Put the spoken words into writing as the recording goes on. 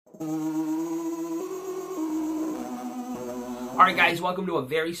Alright guys, welcome to a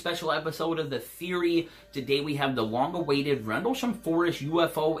very special episode of The Theory. Today we have the long-awaited Rendlesham Forest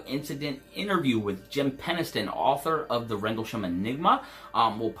UFO incident interview with Jim Penniston, author of the Rendlesham Enigma.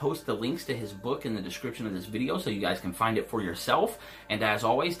 We'll post the links to his book in the description of this video so you guys can find it for yourself. And as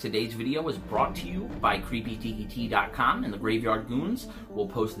always, today's video is brought to you by CreepyTiki.com and the Graveyard Goons. We'll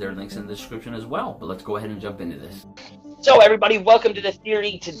post their links in the description as well. But let's go ahead and jump into this. So everybody, welcome to The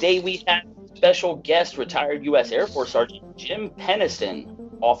Theory. Today we have special guest, retired U.S. Air Force Sergeant Jim Penniston,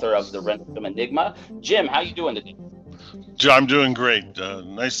 author of the Rendlesham Enigma. Jim, how you doing today? I'm doing great.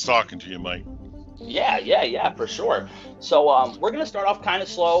 Nice talking to you, Mike. Yeah, for sure. So we're gonna start off kind of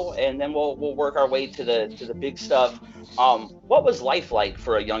slow, and then we'll work our way to the big stuff. What was life like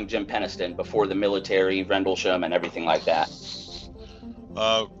for a young Jim Penniston before the military, Rendlesham, and everything like that?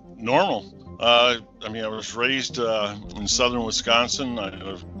 Normal. I was raised in southern Wisconsin. I had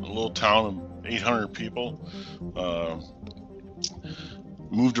a little town of 800 people.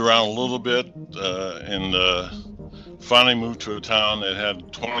 Moved around a little bit, and finally moved to a town that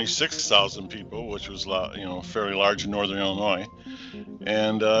had 26,000 people, which was fairly large in northern Illinois.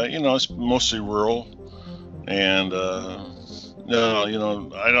 And it's mostly rural. And I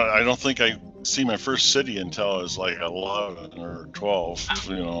don't think I see my first city until I was like 11 or 12.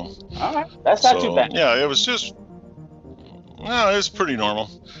 All right, that's not too bad. Yeah, it was pretty normal.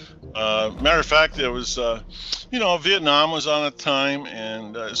 Matter of fact, it was, Vietnam was on at the time,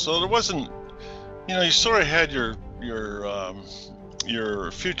 and so there wasn't, you sort of had your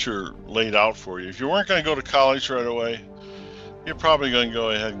future laid out for you. If you weren't going to go to college right away, you're probably going to go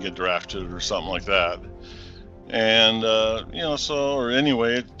ahead and get drafted or something like that. And,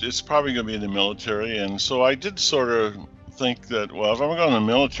 it's probably going to be in the military. And so I did sort of think that, well, if I'm going to the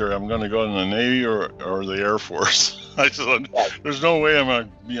military, I'm going to go in the Navy or the Air Force. I said, there's no way I'm going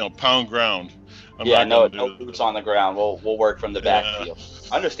to, pound ground. No boots on the ground. We'll work from the backfield.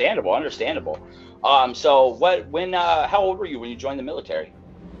 Understandable. So how old were you when you joined the military?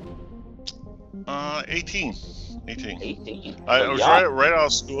 18. 18. I was right out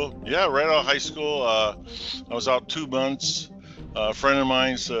of school. Yeah, right out of high school. I was out 2 months. A friend of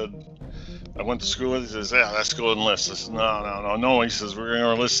mine said, I went to school with him. He says, yeah, let's go enlist. I said, no. He says, we're going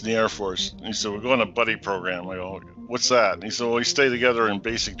to enlist in the Air Force. And he said, we're going to a buddy program. I go, what's that? And he said, well, we stay together in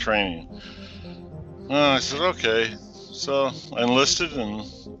basic training. I said, okay. So I enlisted, and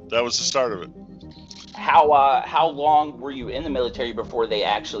that was the start of it. How long were you in the military before they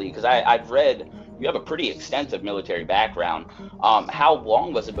actually, because I've read you have a pretty extensive military background. How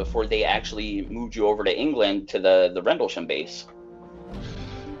long was it before they actually moved you over to England to the Rendlesham base?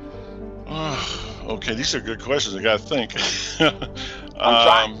 Okay, these are good questions. I got to think.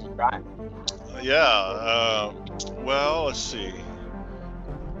 I'm trying. Yeah. Well, let's see.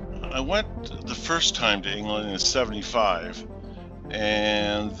 I went the first time to England in '75,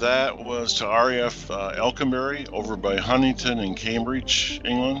 and that was to RAF Elconbury over by Huntington in Cambridge,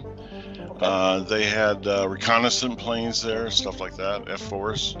 England. They had reconnaissance planes there, stuff like that,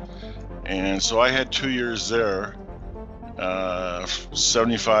 F-4s. And so I had 2 years there,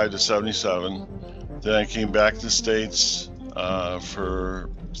 75 to 77. Then I came back to the States for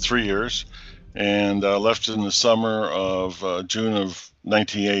 3 years, and left in the summer of June of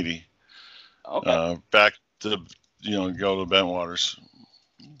 1980. Okay. Back to, go to Bentwaters.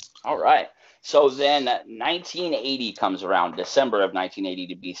 All right. So then 1980 comes around, December of 1980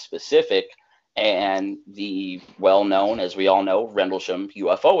 to be specific, and the well-known, as we all know, Rendlesham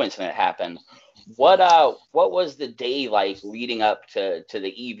UFO incident happened. What was the day like leading up to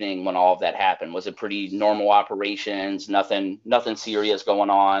the evening when all of that happened? Was it pretty normal operations, nothing serious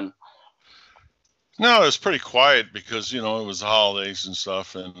going on? No, it was pretty quiet because, it was the holidays and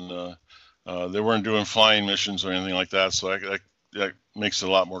stuff, and they weren't doing flying missions or anything like that, so that makes it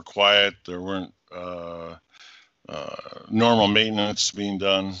a lot more quiet. There weren't normal maintenance being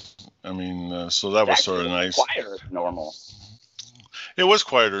done. So that was sort of nice. Quieter than normal. It was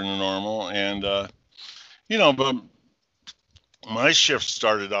quieter than normal, and but my shift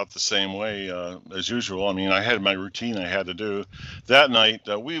started out the same way as usual. I had my routine I had to do that night.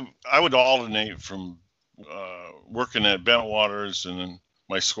 I would alternate from working at Bentwaters, and then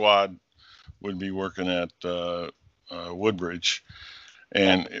my squad would be working at Woodbridge,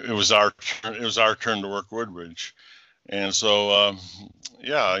 and it was our turn to work Woodbridge. And so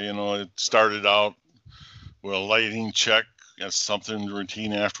it started out with a lighting check. That's something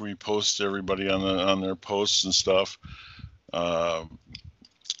routine after we post everybody on their posts and stuff. I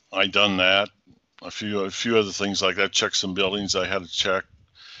done that. A few other things like that. Check some buildings I had to check.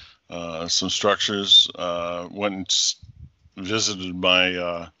 Some structures. Went and visited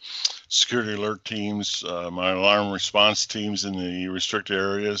my security alert teams, my alarm response teams in the restricted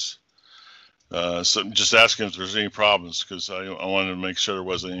areas. So just asking if there's any problems, because I wanted to make sure there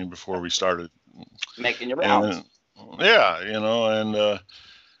wasn't any before we started. Making your rounds. And yeah,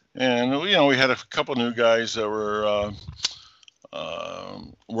 and we had a couple new guys that were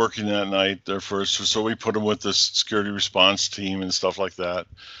working that night there first, so we put them with the security response team and stuff like that.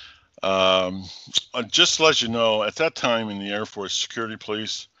 Just to let you know, at that time in the Air Force security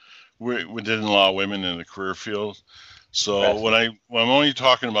police, we didn't allow women in the career field. So when I'm only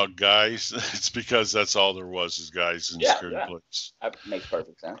talking about guys, it's because that's all there was is guys in security police. That makes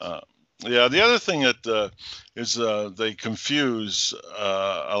perfect sense. Yeah, the other thing that is they confuse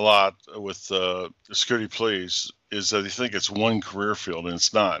a lot with security police is that they think it's one career field, and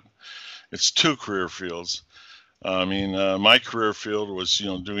it's not. It's two career fields. I mean, my career field was,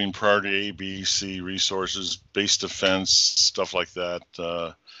 doing priority A, B, C resources, base defense, stuff like that,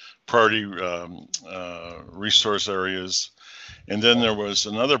 priority resource areas. And then there was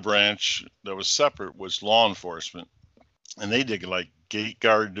another branch that was separate, was law enforcement. And they did like gate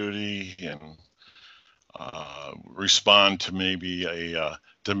guard duty and respond to maybe a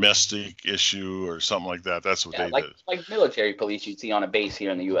domestic issue or something like that. That's what they did. Like military police you'd see on a base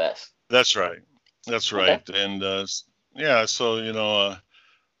here in the U.S. That's right. That's right. Okay. And so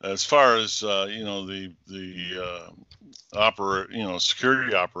as far as the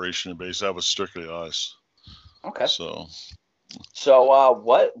security operation at base, that was strictly us. Okay. So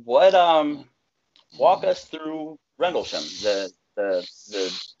what walk us through Rendlesham, the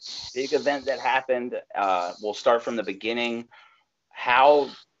big event that happened. We'll start from the beginning.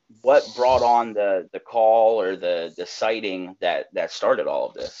 What brought on the call or the sighting that started all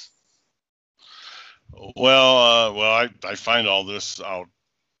of this? Well, I find all this out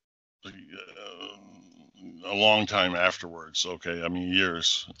a long time afterwards. Okay, I mean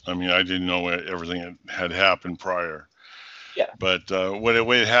years. I mean I didn't know everything that had happened prior. Yeah. But what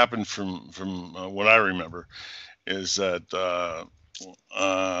it happened from what I remember is that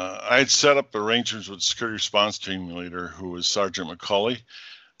I had set up arrangements with the security response team leader, who was Sergeant McCauley.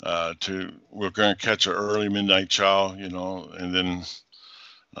 We're going to catch an early midnight chow, and then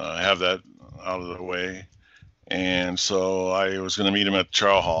have that out of the way. And so I was going to meet him at the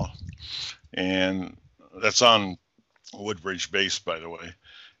chow hall, and that's on Woodbridge Base, by the way.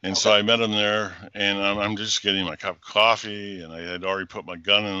 And so I met him there, and I'm just getting my cup of coffee, and I had already put my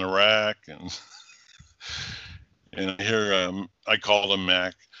gun in the rack, and here I called him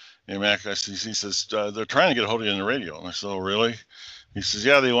Mac, and Mac, he says, they're trying to get a hold of you on the radio. And I said, oh, really? He says,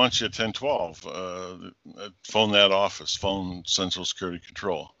 yeah, they want you at 1012. Phone that office, phone Central Security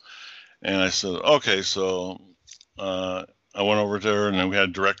Control. And I said, okay. So I went over there, and then we had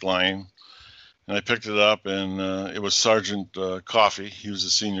a direct line. And I picked it up, and it was Sergeant Coffey. He was the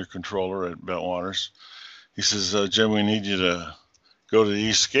senior controller at Bentwaters. He says, Jim, we need you to go to the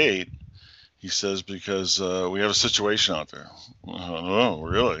East Gate. He says, because we have a situation out there. Oh,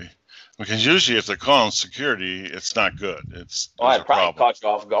 really? Because usually if they're calling security, it's not good. I probably caught you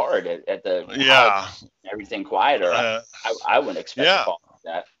off guard at the everything quiet, or I wouldn't expect a call like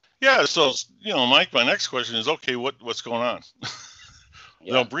that. Yeah, so Mike, my next question is, okay, what's going on?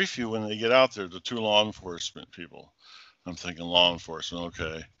 They'll brief you when they get out there, the two law enforcement people. I'm thinking law enforcement,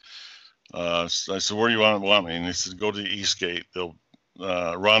 okay. So I said, where do you want me? And they said, go to the East Gate. They'll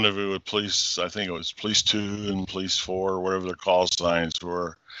rendezvous with police. I think it was police 2 and police 4, whatever their call signs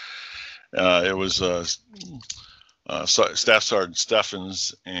were. It was Staff Sergeant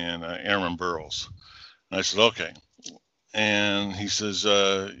Steffens and Airman Burrows. And I said, okay. And he says,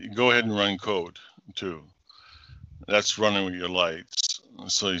 go ahead and run code 2. That's running with your lights.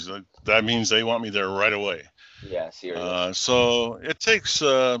 So he's like, that means they want me there right away. Yeah, seriously. So it takes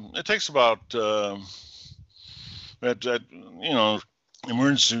about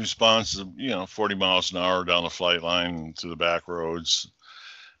emergency response is 40 miles an hour down the flight line to the back roads.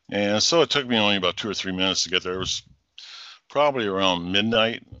 And so it took me only about 2 or 3 minutes to get there. It was probably around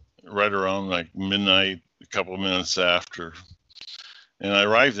midnight, right around like midnight, a couple of minutes after. And I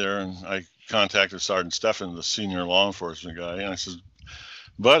arrived there, and I contacted Sergeant Stephan, the senior law enforcement guy. And I said,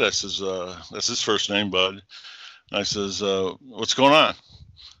 Bud, that's his first name, Bud. And I says, what's going on?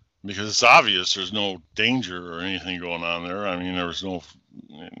 Because it's obvious there's no danger or anything going on there. I mean, there was no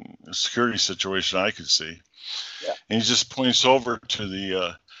security situation I could see. Yeah. And he just points over to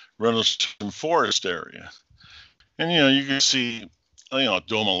the Rendlesham Forest area. And, you can see, a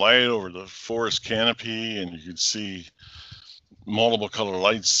dome of light over the forest canopy, and you could see multiple color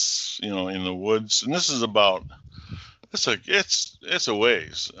lights, in the woods. And this is about, it's a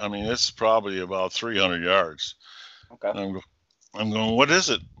ways. I mean, it's probably about 300 yards. Okay. I'm going, what is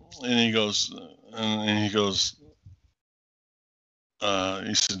it? And he goes,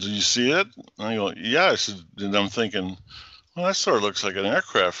 he said, do you see it? And I go, yeah. I said, and I'm thinking, well, that sort of looks like an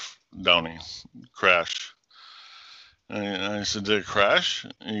aircraft downing crash. And I said, did it crash?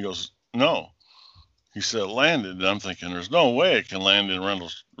 And he goes, no. He said it landed. And I'm thinking, there's no way it can land in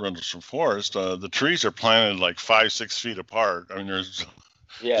Rendlesham Forest. The trees are planted like 5-6 feet apart. I mean, there's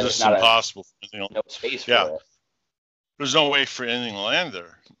There's just not impossible. no space Yeah, for it. there's no way for anything to land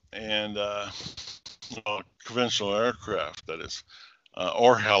there. And conventional aircraft, that is,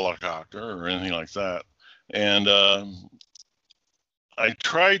 or helicopter or anything like that. And I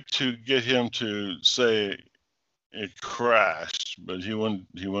tried to get him to say it crashed, but he wouldn't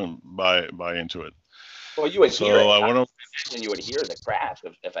buy into it. Well, you would hear it. I went over. And you would hear the crash.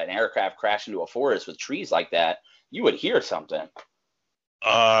 If an aircraft crashed into a forest with trees like that, you would hear something.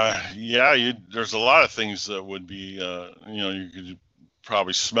 Yeah, there's a lot of things that would be, you could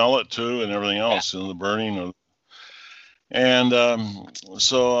probably smell it too, and everything else, the burning. And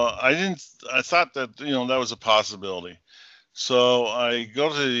so I thought that, that was a possibility. So I go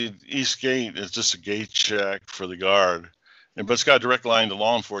to the East Gate. It's just a gate check for the guard, but it's got a direct line to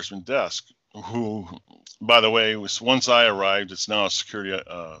law enforcement desk, who, by the way, once I arrived, it's now a security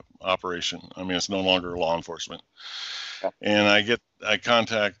operation. I mean, it's no longer law enforcement. Okay. And I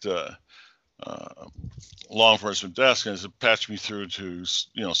contact law enforcement desk, and it patched me through to,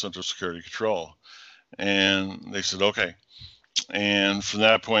 Central Security Control. And they said, okay. And from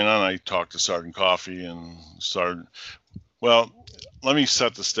that point on, I talked to Sergeant Coffey and started. Well, let me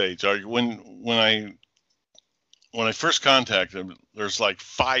set the stage. When I first contacted him, there's like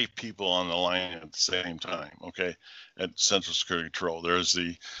 5 people on the line at the same time, okay, at Central Security Control. There's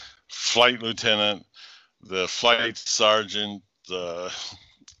the flight lieutenant, the flight sergeant, the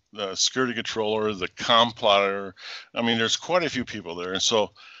security controller, the comm plotter. I mean, there's quite a few people there. And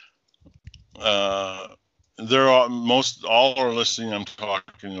so they're all are listening. I'm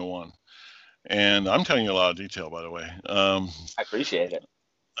talking to one. And I'm telling you a lot of detail, by the way. I appreciate it.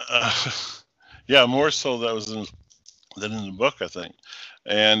 Yeah, more so than in the book, I think.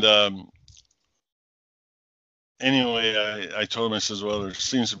 And anyway, I told him, I says, well, there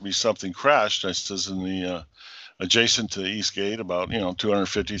seems to be something crashed. I says, in the adjacent to the East Gate, about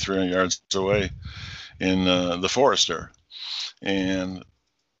 250, 300 yards away in the forest there. And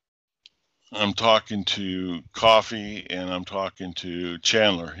I'm talking to Coffey, and I'm talking to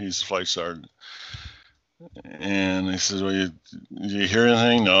Chandler. He's the flight sergeant. And he says, well, did you hear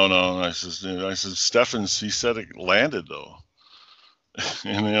anything? No. And I said, Steffens, he said it landed, though.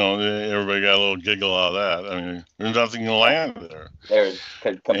 And, everybody got a little giggle out of that. I mean, there's nothing to land there. They're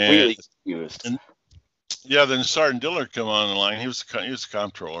completely confused. Then Sergeant Dillard come on the line. He was the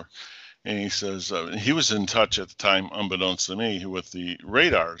comptroller. And he says, he was in touch at the time, unbeknownst to me, with the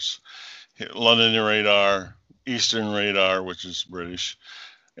radars. London radar, Eastern radar, which is British,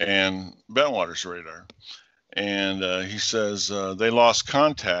 and Bentwater's radar. And he says they lost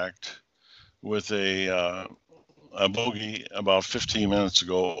contact with a bogey about 15 minutes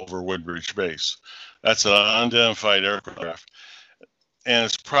ago over Woodbridge Base. That's an unidentified aircraft. And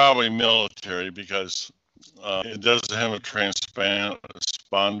it's probably military, because it doesn't have a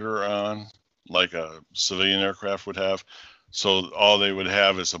transponder on like a civilian aircraft would have. So all they would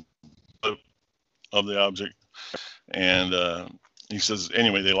have is a blip of the object. And he says,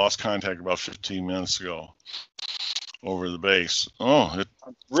 anyway, they lost contact about 15 minutes ago over the base.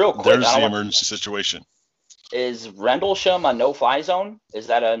 Real quick, there's the emergency situation. Is Rendlesham a no-fly zone? Is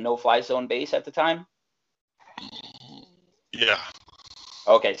that a no-fly zone base at the time? Yeah.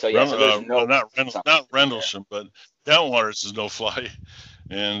 Okay, so yeah, so there's not Rendlesham, but Bentwaters is no-fly.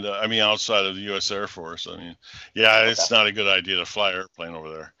 And I mean, outside of the U.S. Air Force, I mean, yeah, okay. It's not a good idea to fly airplane over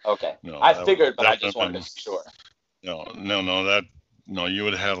there. Okay, I figured, but I just wanted to be sure. No, you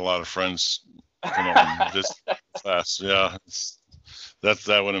would have had a lot of friends come up and visit class. Yeah,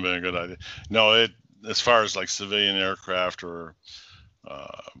 that would have been a good idea. No, as far as like civilian aircraft or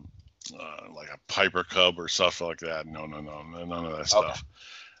like a Piper Cub or stuff like that, no, none of that stuff.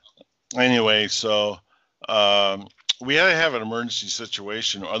 Anyway, so we had to have an emergency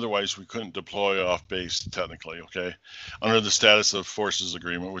situation, otherwise we couldn't deploy off base technically, okay? Under the status of forces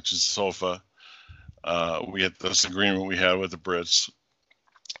agreement, which is SOFA, we had this agreement we had with the Brits.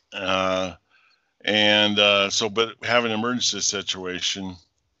 But having an emergency situation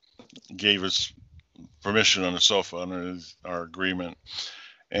gave us permission under SOFA, under our agreement.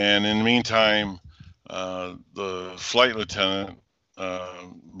 And in the meantime, the flight lieutenant,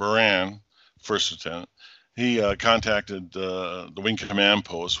 Moran, first lieutenant, he contacted the Wing Command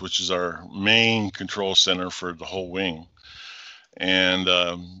Post, which is our main control center for the whole wing, and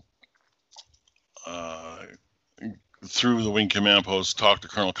through the Wing Command Post, talked to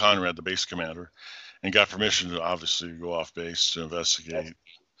Colonel Conrad, the base commander, and got permission to obviously go off base to investigate.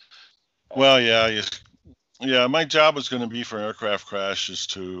 Well, yeah, my job was going to be for an aircraft crash is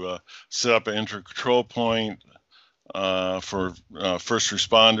to set up an inter-control point for first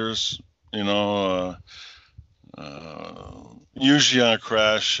responders. Usually on a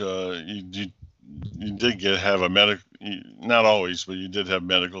crash, you did have a medical, not always, but you did have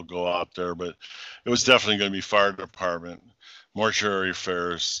medical go out there, but it was definitely going to be fire department, mortuary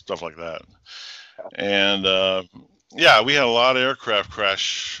affairs, stuff like that. And yeah, we had a lot of aircraft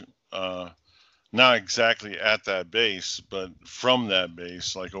crash, not exactly at that base, but from that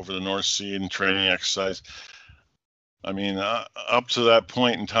base, like over the North Sea and training exercise. I mean, up to that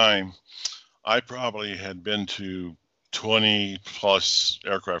point in time, I probably had been to 20 plus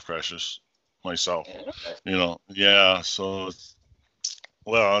aircraft crashes myself. Yeah. So, it's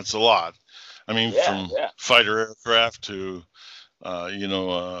a lot. I mean, from fighter aircraft to,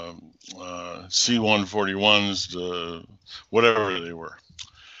 C-141s to whatever they were.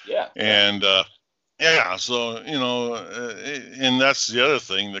 Yeah. And so and that's the other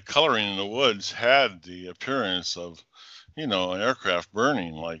thing. The coloring in the woods had the appearance of, an aircraft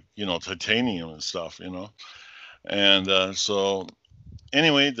burning, like titanium and stuff. And so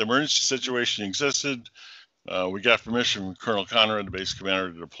anyway, the emergency situation existed. We got permission from Colonel Conrad, the base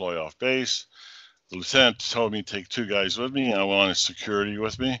commander, to deploy off base. The lieutenant told me to take 2 guys with me. I wanted security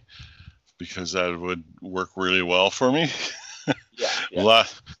with me because that would work really well for me.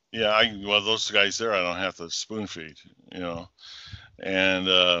 Those guys there, I don't have to spoon feed,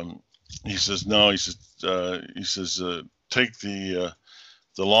 And he says, no, he says, take the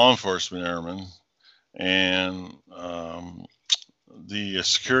law enforcement airmen and the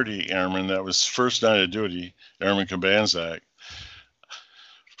security airman that was first night of duty, Airman Kabanzak,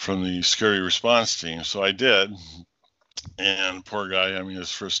 from the security response team. So I did. And poor guy, I mean,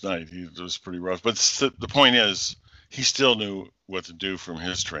 his first night, it was pretty rough. But the point is, he still knew what to do from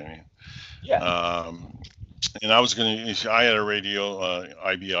his training. Yeah. And I had a radio,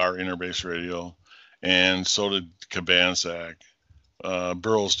 IBR, interbase radio, and so did Kabanzak.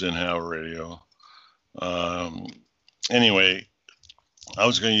 Burroughs didn't have a radio. Anyway, I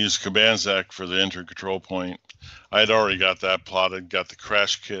was going to use Kabanzak for the inter-control point. I had already got that plotted, got the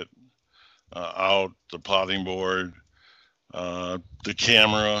crash kit out, the plotting board, the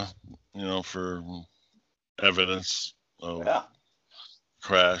camera, for evidence of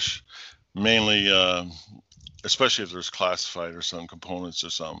crash, mainly, especially if there's classified or some components or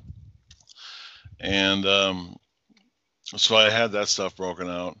something. And so I had that stuff broken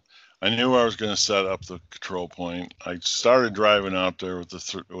out. I knew I was going to set up the control point. I started driving out there with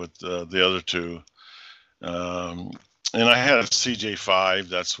the other 2. And I had a CJ5.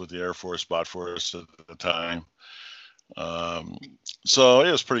 That's what the Air Force bought for us at the time. So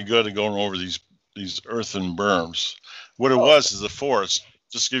it was pretty good at going over these earthen berms. What it was is the forest.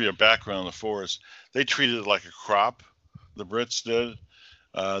 Just to give you a background on the forest, they treated it like a crop. The Brits did.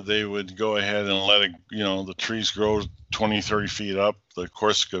 They would go ahead and let it, the trees grow 20, 30 feet up, the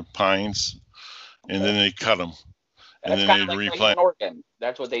Corsica pines, and then they cut them. And then they'd replant. In Oregon.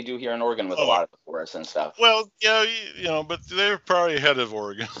 That's what they do here in Oregon with a lot of the forests and stuff. Well, yeah, but they were probably ahead of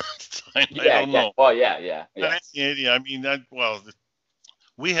Oregon at the time. I don't know. Well, yeah. 1980, I mean,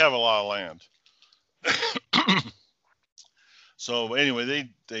 we have a lot of land. So anyway,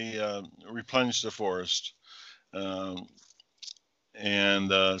 they replenished the forest. And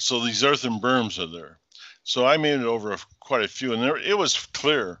so these earthen berms are there. So I made it over quite a few, and it was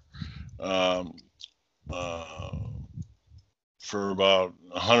clear for about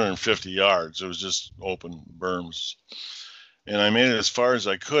 150 yards. It was just open berms. And I made it as far as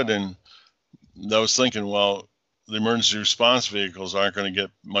I could, and I was thinking, well, the emergency response vehicles aren't going to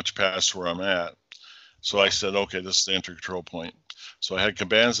get much past where I'm at. So I said, okay, this is the inter-control point. So I had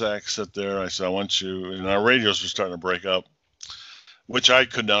Kabanzak sit there. I said, I want you, and our radios were starting to break up, which I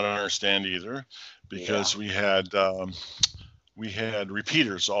could not understand either, because we had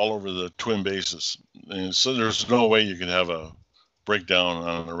repeaters all over the twin bases, and so there's no way you could have a breakdown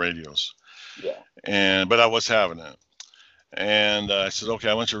on the radios. But I was having it, and I said, okay,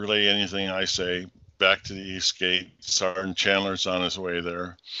 I want you to relay anything I say back to the East Gate. Sergeant Chandler's on his way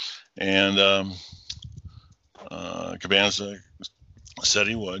there, and Kabanzak said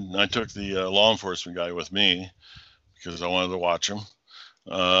he would, and I took the law enforcement guy with me because I wanted to watch him.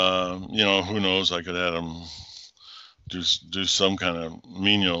 Who knows? I could have him do some kind of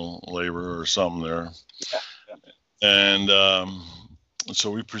menial labor or something there. And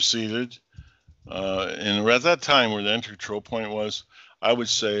so we proceeded. And at that time, where the entry control point was, I would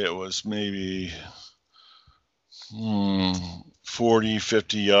say it was maybe 40,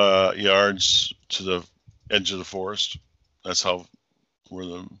 50 yards to the edge of the forest. That's how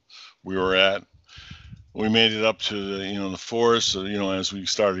where we were at. We made it up to the forest. So, as we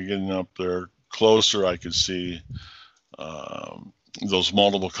started getting up there closer, I could see those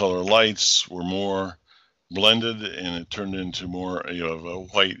multiple color lights were more blended, and it turned into more of a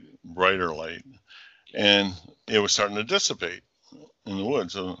white, brighter light, and it was starting to dissipate in the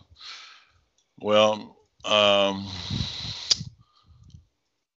woods. Well,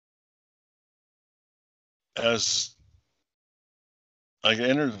 as I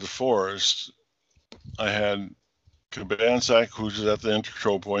entered the forest, I had Kabansak, who's at the entry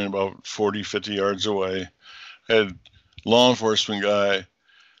control point about 40, 50 yards away, had law enforcement guy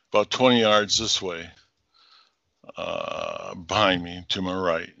about 20 yards this way, behind me to my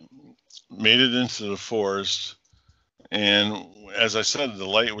right. Made it into the forest, and as I said, the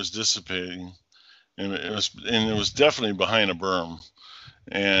light was dissipating, and it was definitely behind a berm,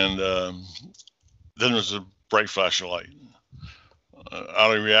 and then there was a bright flash of light.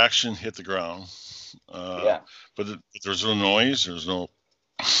 Out of reaction, hit the ground. But there was no noise. There was no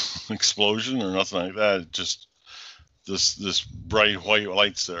explosion or nothing like that. It just this bright white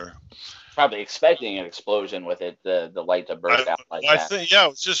lights there. Probably expecting an explosion with it, the light to burst out like I that. think, yeah, it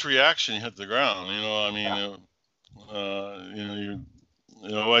was just reaction. Hit the ground. I mean,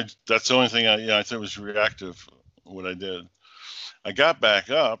 that's the only thing I think was reactive. What I did, I got back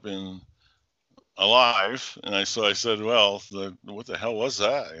up and alive, and I said, well, what the hell was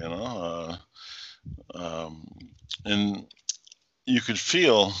that? And you could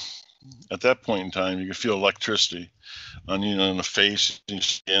feel at that point in time, you could feel electricity on the face,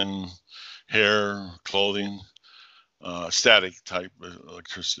 skin, hair, clothing, static type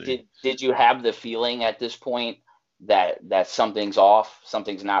electricity. Did you have the feeling at this point that something's off,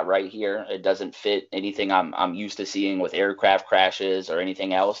 something's not right here? It doesn't fit anything I'm used to seeing with aircraft crashes or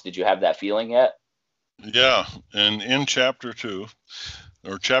anything else. Did you have that feeling yet? Yeah, and in chapter 2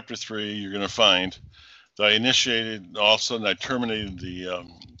 or chapter 3, you're going to find that I initiated. All of a sudden, I terminated the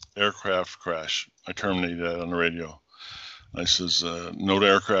aircraft crash. I terminated that on the radio. I says, "Note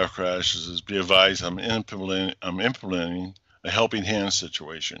aircraft crash." I says, "Be advised, I'm implementing a helping hand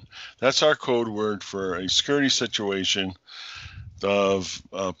situation." That's our code word for a security situation of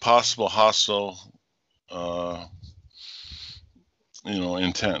possible hostile,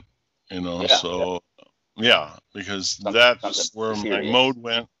 intent. Yeah, because that's where my mode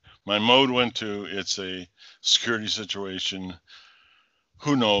went. My mode went to, it's a security situation.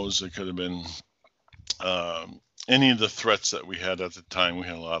 Who knows? It could have been any of the threats that we had at the time. We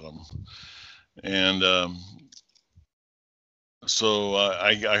had a lot of them. And so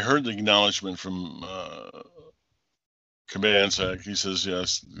I heard the acknowledgement from Kabansak. He says,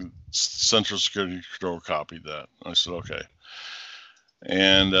 yes, Central Security Control copied that. I said, okay.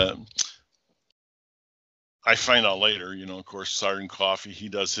 And I find out later, of course, Sergeant Coffey, he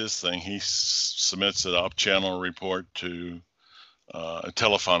does his thing. He submits an up-channel report to,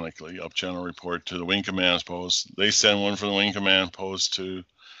 telephonically, up-channel report to the Wing Command Post. They send one from the Wing Command Post to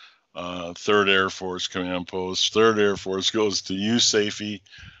 3rd Air Force Command Post. 3rd Air Force goes to USAF,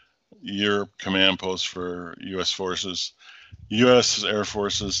 Europe Command Post for U.S. Forces. U.S. Air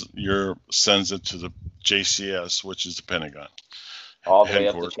Forces, Europe sends it to the JCS, which is the Pentagon. All the way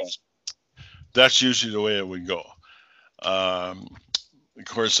up the chain. That's usually the way it would go. Of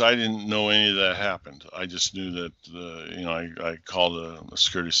course, I didn't know any of that happened. I just knew that, I called a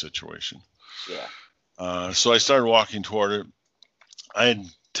security situation. Yeah. So I started walking toward it. I had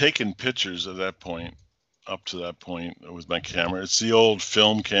taken pictures at that point, up to that point, with my camera. It's the old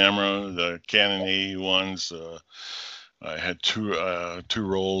film camera, the Canon AE1s. I had two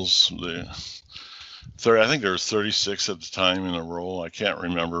rolls. I think there was 36 at the time in a roll. I can't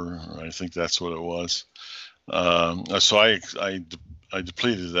remember. I think that's what it was. So I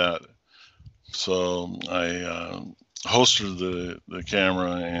depleted that. So I holstered the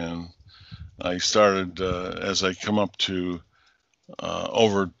camera, and I started as I come up to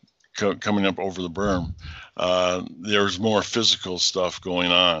coming up over the berm. There was more physical stuff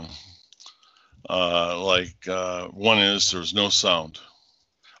going on. One is there was no sound.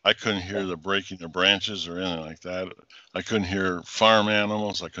 I couldn't hear the breaking of branches or anything like that. I couldn't hear farm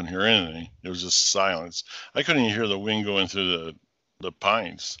animals. I couldn't hear anything. It was just silence. I couldn't even hear the wind going through the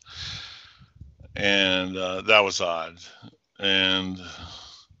pines. And that was odd. And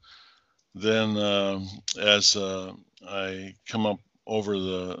then as I come up over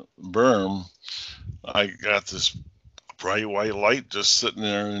the berm, I got this bright white light just sitting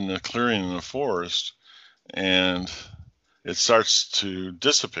there in the clearing in the forest, and it starts to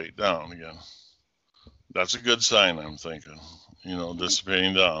dissipate down again. That's a good sign, I'm thinking.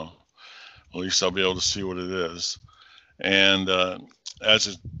 Dissipating down. At least I'll be able to see what it is. And as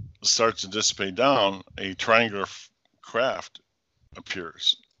it starts to dissipate down, a triangular craft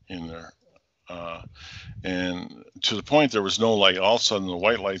appears in there. And to the point there was no light. All of a sudden, the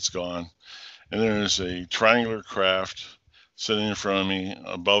white light's gone, and there's a triangular craft sitting in front of me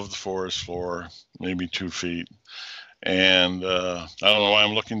above the forest floor, maybe 2 feet. And I don't know why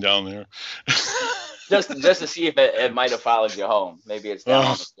I'm looking down there. just to see if it might have followed you home. Maybe it's down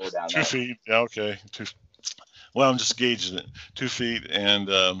on the floor down 2 there. feet. Yeah, okay. Well, I'm just gauging it. 2 feet, and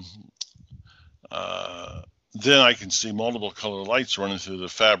then I can see multiple colored lights running through the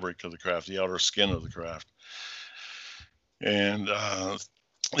fabric of the craft, the outer skin of the craft. And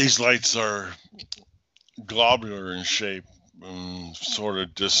these lights are globular in shape, sort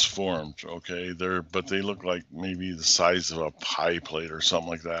of disformed. Okay, but they look like maybe the size of a pie plate or something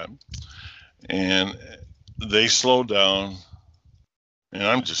like that. And they slow down, and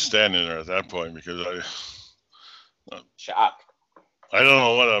I'm just standing there at that point because shocked. I don't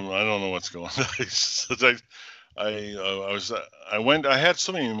know what's going on. I had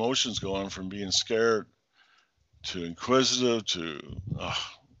so many emotions going from being scared to inquisitive to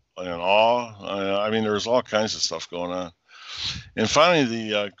in awe. I mean, there was all kinds of stuff going on. And finally,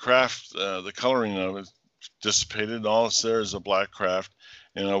 the craft, the coloring of it dissipated, and all that's there is a black craft,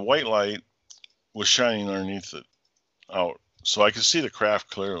 and a white light was shining underneath it out. So I could see the craft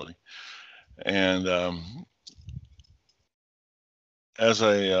clearly. And as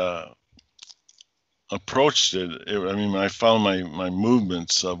I approached it, I found my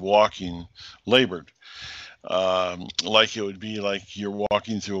movements of walking labored. Like it would be like you're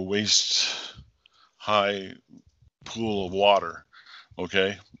walking through a waist-high pool of water,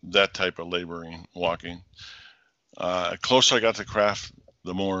 okay? That type of laboring walking. Closer I got to the craft,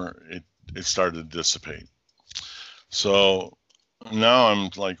 the more it started to dissipate. So now I'm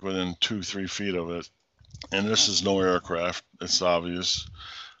like within 2-3 feet of it, and this is no aircraft. It's obvious.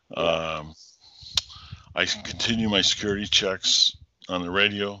 I continue my security checks on the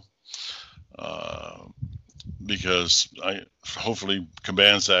radio because hopefully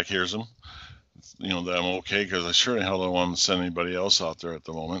Kabanzak hears them. That I'm okay, because I sure in hell don't want to send anybody else out there at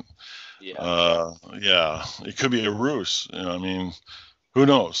the moment. Yeah. It could be a ruse. Who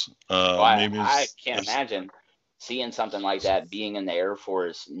knows? Maybe I can't imagine seeing something like that, being in the Air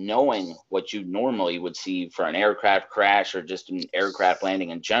Force, knowing what you normally would see for an aircraft crash or just an aircraft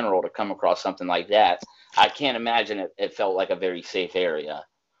landing in general, to come across something like that. I can't imagine it felt like a very safe area.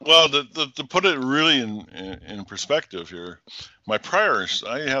 Well, to put it really in perspective here, I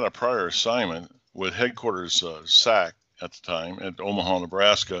had a prior assignment with headquarters SAC at the time at Omaha,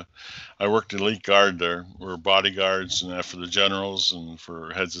 Nebraska. I worked elite guard there. We were bodyguards and that for the generals and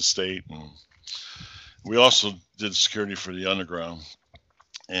for heads of state, and we also did security for the underground.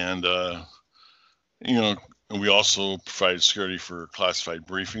 And we also provided security for classified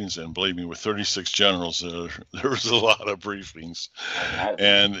briefings. And believe me, with 36 generals, there was a lot of briefings.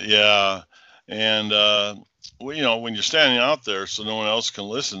 And when you're standing out there so no one else can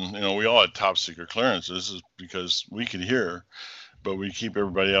listen, we all had top secret clearance. This is because we could hear, but we keep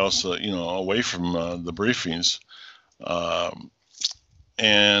everybody else, away from the briefings.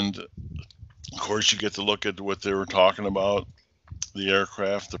 And of course, you get to look at what they were talking about, the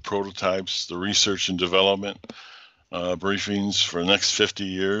aircraft, the prototypes, the research and development briefings for the next 50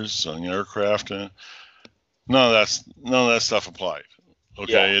 years on the aircraft. None of that stuff applied.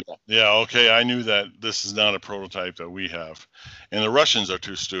 Okay. Okay. I knew that this is not a prototype that we have, and the Russians are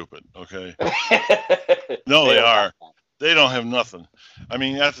too stupid. Okay. No, they are. They don't have nothing.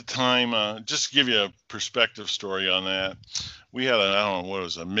 At the time, just to give you a perspective story on that, we had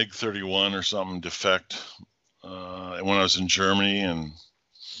a MiG-31 or something defect when I was in Germany in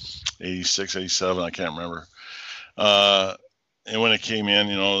 86, 87, I can't remember. And when it came in,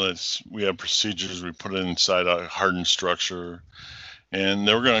 we have procedures. We put it inside a hardened structure, and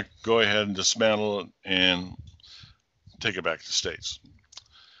they were going to go ahead and dismantle it and take it back to the States.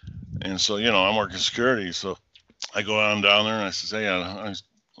 And so, I'm working security, so I go down there and I say, hey, I'm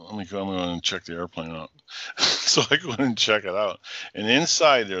going to check the airplane out. So I go in and check it out. And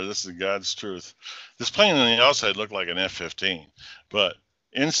inside there, this is God's truth. This plane on the outside looked like an F-15, but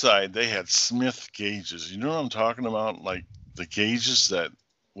inside they had Smith gauges. You know what I'm talking about? Like the gauges that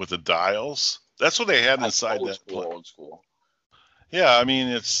with the dials. That's what they had inside that plane. Old school. Yeah,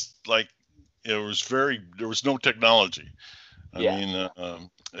 it's like there was no technology. I Yeah. mean,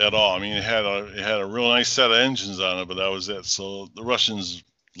 at all. I mean, it had a real nice set of engines on it, but that was it. So the Russians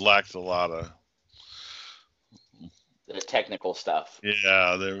lacked a lot of. The technical stuff.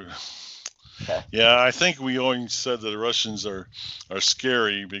 Yeah, they. Okay. Yeah, I think we always said that the Russians are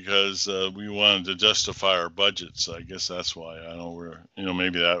scary because we wanted to justify our budgets. I guess that's why. I know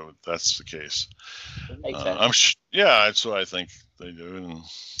maybe that's the case. It makes sense. Yeah, that's what I think they do. And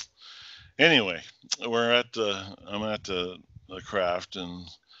anyway, I'm at the craft, and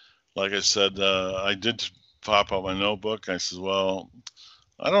like I said, I did pop out my notebook. I said, well,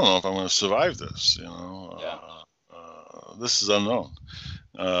 I don't know if I'm going to survive this. Yeah. This is unknown,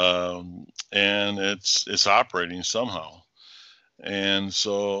 and it's operating somehow. And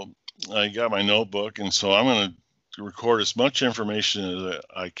so I got my notebook, and so I'm going to record as much information as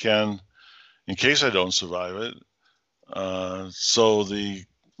I can in case I don't survive it. So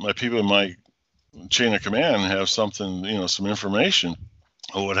my people in my chain of command have something, some information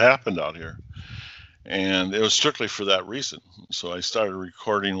of what happened out here. And it was strictly for that reason. So I started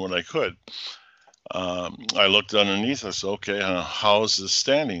recording what I could. I looked underneath. I said, okay, how is this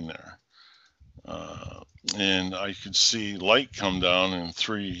standing there? And I could see light come down in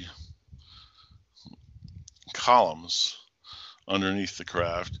 3 columns underneath the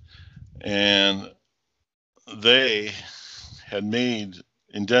craft. And they had made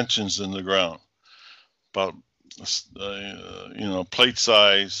indentions in the ground, about, plate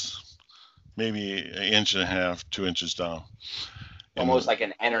size, maybe an inch and a half, 2 inches down. Almost like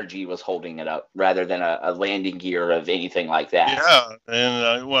an energy was holding it up rather than a landing gear of anything like that. Yeah,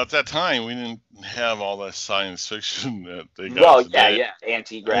 and well, at that time we didn't have all that science fiction that they got Well, today. yeah,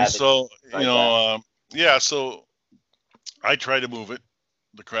 anti-gravity. And so like yeah, so I tried to move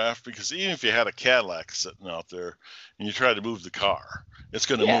the craft, because even if you had a Cadillac sitting out there and you try to move the car, it's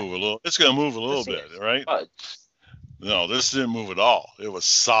going to move a little. It's going to move a little bit, right? But no, this didn't move at all. It was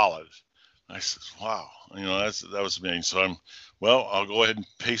solid. I said, "Wow, that was amazing." So I'll go ahead and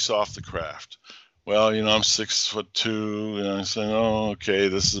pace off the craft. Well, I'm 6'2", and I said, "Oh, okay,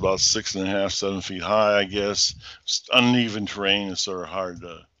 this is about 6.5, 7 feet high, I guess." It's uneven terrain is sort of hard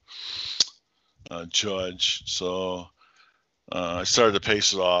to judge. So I started to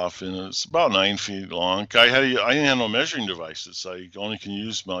pace it off, and it's about 9 feet long. I didn't have no measuring devices. I only can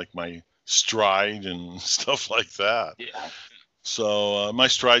use my stride and stuff like that. yeah, So my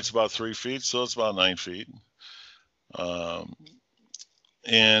stride's about 3 feet, so it's about 9 feet.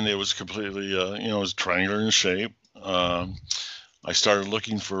 And it was completely, it was triangular in shape. I started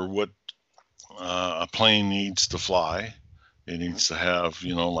looking for what a plane needs to fly. It needs to have,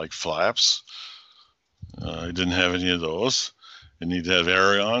 like flaps. I didn't have any of those. It needed to have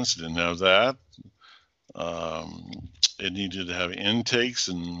ailerons. Didn't have that. It needed to have intakes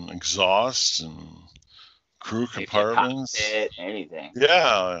and exhausts and crew compartments. Cockpit, anything.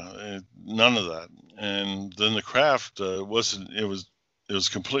 Yeah, none of that. And then the craft wasn't. It was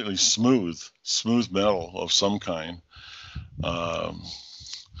completely smooth metal of some kind.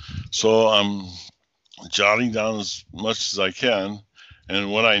 So I'm jotting down as much as I can,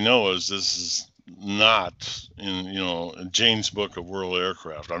 and what I know is this is not in Jane's book of world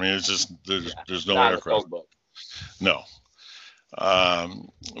aircraft. I mean, it's just there's no aircraft. No.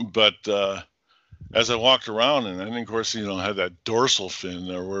 But as I walked around, and then of course had that dorsal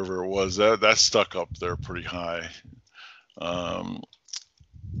fin or wherever it was, that stuck up there pretty high.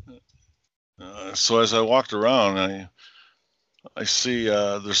 So as I walked around, I see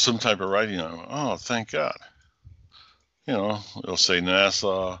there's some type of writing on it. Oh, thank God. It'll say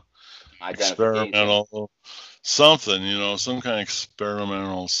NASA experimental something, some kind of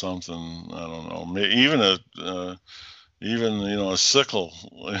experimental something. I don't know. Even a sickle,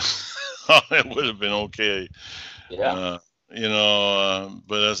 it would have been okay. Yeah.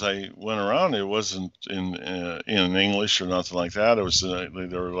 But as I went around, it wasn't in English or nothing like that. It was they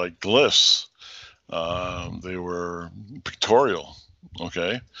were like glyphs. They were pictorial.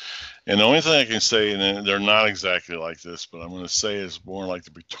 Okay. And the only thing I can say, and they're not exactly like this, but I'm going to say it's more like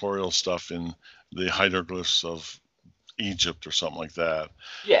the pictorial stuff in the hieroglyphs of Egypt or something like that.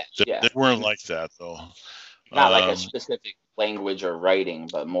 Yeah. They weren't like that, though. Not like a specific language or writing,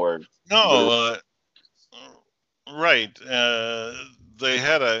 but more. No, right. They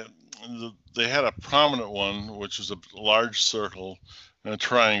had a prominent one, which was a large circle and a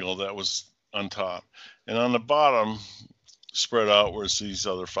triangle that was on top, and on the bottom, spread out, was these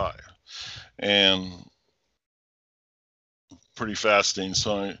other 5, and pretty fascinating.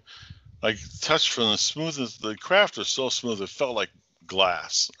 So I touched from the smoothest. The craft was so smooth it felt like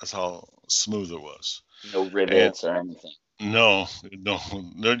glass. That's how smooth it was. No rivets or anything. No,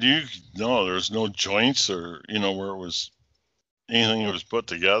 there's no joints or where it was anything that was put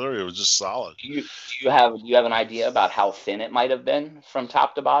together. It was just solid. Do you have an idea about how thin it might have been from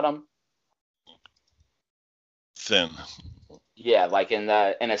top to bottom? Thin. Yeah, like in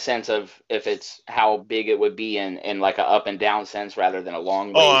a sense of if it's how big it would be in like a up and down sense rather than a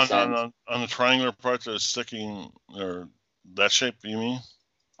long Oh, wave on sense. the triangular part that's sticking, or that shape, you mean?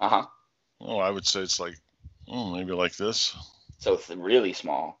 Uh-huh. Oh, I would say it's like, maybe like this. So it's really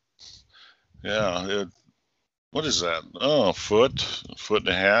small. Yeah. What is that? Oh, foot and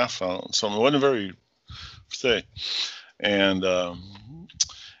a half. Something. It wasn't very thick. And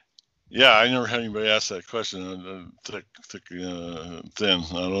yeah, I never had anybody ask that question. Thick, thin.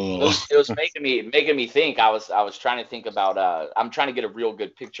 I don't It know. was it was making me think. I was trying to think about I'm trying to get a real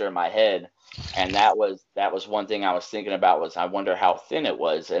good picture in my head, and that was one thing I was thinking about was I wonder how thin it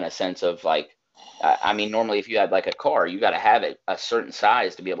was in a sense of like I mean normally if you had like a car you got to have it a certain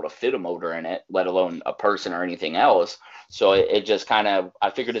size to be able to fit a motor in it, let alone a person or anything else. So it just kind of I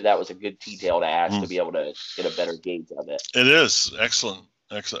figured that was a good detail to ask Hmm. to be able to get a better gauge of it. It is excellent,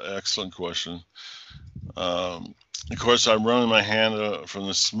 excellent question. Of course, I'm running my hand from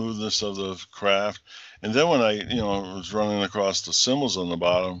the smoothness of the craft, and then when I, was running across the symbols on the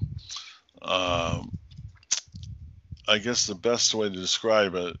bottom, um, I guess the best way to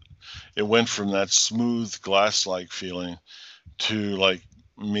describe it, it went from that smooth glass-like feeling to like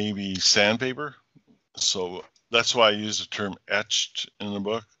maybe sandpaper. So that's why I use the term etched in the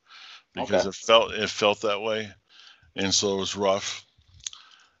book because Okay. it felt that way, and so it was rough.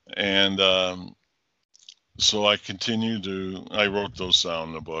 And so I wrote those down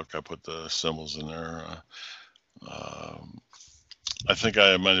in the book. I put the symbols in there. Um, I think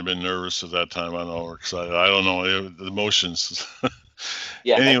I might have been nervous at that time. I don't know, or excited. I don't know. The emotions.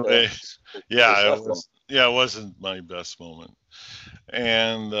 Yeah, Anyway, the yeah, stuff going. it wasn't my best moment.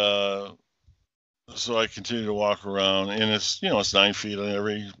 And so I continued to walk around, and it's 9 feet on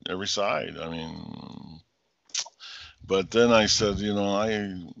every side. I mean, but then I said,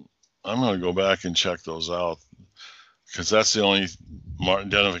 I'm going to go back and check those out because that's the only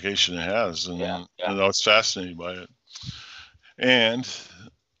identification it has, Yeah, yeah. and I was fascinated by it, and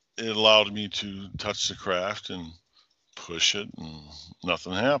it allowed me to touch the craft and push it, and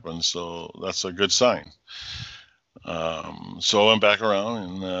nothing happened. So that's a good sign. So I went back around,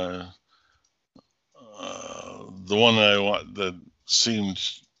 and the one that seemed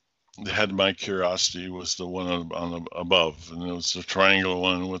had my curiosity was the one on the above, and it was the triangular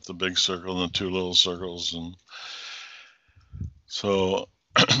one with the big circle and the two little circles, and so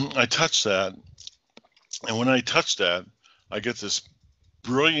I touched that, and when I touched that, I get this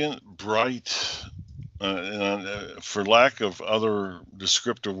brilliant, bright, for lack of other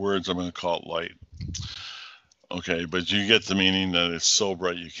descriptive words, I'm going to call it light. Okay, but you get the meaning that it's so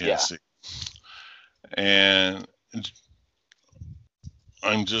bright you can't Yeah. see. And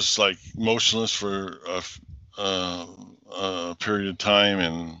I'm just like motionless for a period of time,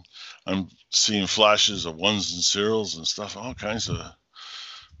 and I'm seeing flashes of ones and zeros and stuff, all kinds of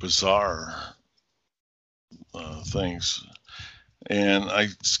bizarre things. And I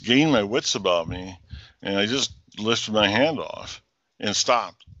gained my wits about me, and I just lifted my hand off and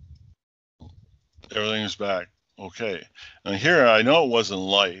stopped. Everything was back okay. And here I know it wasn't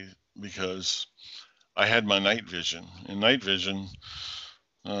light because I had my night vision. In night vision,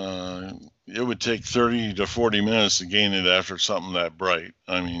 uh, it would take 30 to 40 minutes to gain it after something that bright.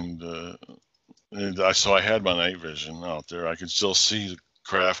 I mean, so I had my night vision out there. I could still see the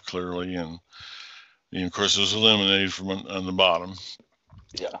craft clearly, and of course it was illuminated from on the bottom.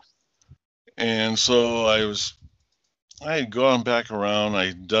 Yeah. And so I had gone back around. I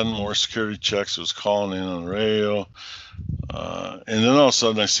had done more security checks. It was calling in on the radio. And then all of a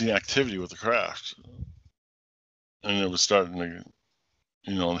sudden I see activity with the craft. And it was starting to,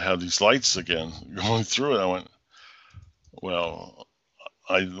 have these lights again going through it. I went, well,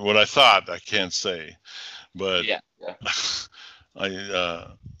 what I thought, I can't say. But Yeah. Yeah.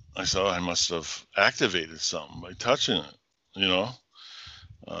 I thought I must have activated something by touching it, you know.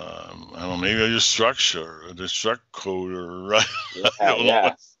 I don't know, maybe I just struck code, or I Yeah. don't know Yeah.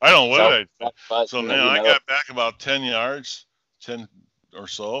 what So I did. that So button that man, you I know. got back about 10 yards, 10 or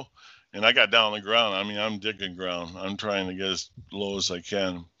so, and I got down on the ground. I mean, I'm digging ground. I'm trying to get as low as I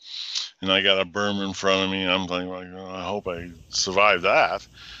can. And I got a berm in front of me, and I'm thinking, like, oh, I hope I survive that.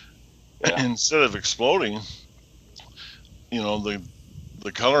 Yeah. Instead of exploding, the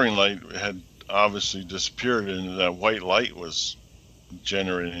coloring light had obviously disappeared, and that white light was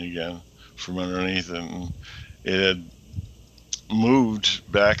generating again from underneath, and it had moved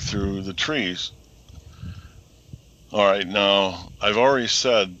back through the trees. All right, now I've already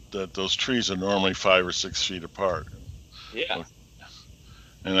said that those trees are normally 5 or 6 feet apart. Yeah.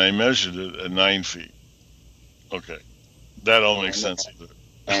 and I measured it at 9 feet. Okay, that don't make and sense either.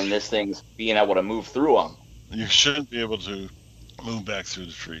 and this thing's being able to move through them. You shouldn't be able to move back through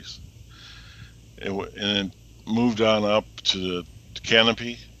the trees. And it moved on up to the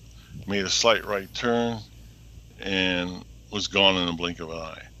canopy, made a slight right turn, and was gone in the blink of an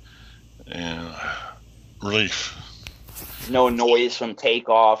eye. And relief. No noise from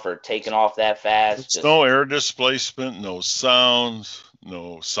takeoff or taking off that fast. Just no air displacement, no sounds,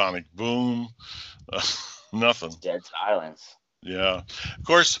 no sonic boom, nothing. Dead silence. Yeah. Of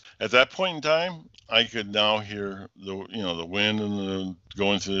course, at that point in time, I could now hear the wind and the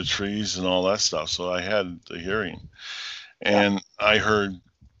going through the trees and all that stuff. So I had the hearing, and I heard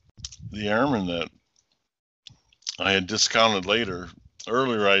the airman that I had discounted later.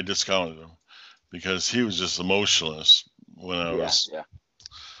 Earlier, I discounted him because he was just emotionless when I was. Yeah.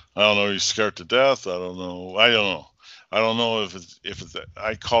 I don't know. He's scared to death. I don't know. I don't know if it's.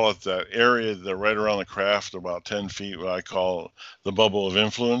 I call it that area that right around the craft, about 10 feet, what I call the bubble of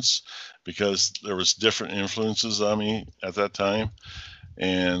influence, because there was different influences on me at that time,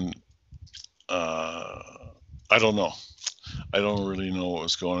 and I don't know. I don't really know what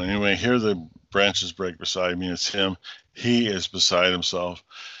was going on. Anyway, here the branches break beside me. It's him. He is beside himself.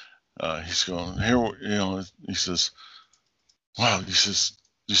 He's going here. He says, "Wow." He says,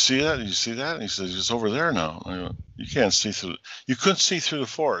 "You see that? You see that?" And he says, "It's over there now." I go, you can't see through. You couldn't see through the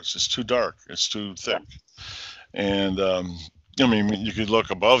forest. It's too dark. It's too thick. And I mean, you could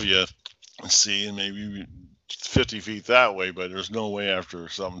look above you and see, and maybe 50 feet that way, but there's no way after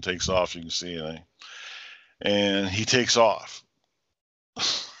something takes off you can see anything. And he takes off.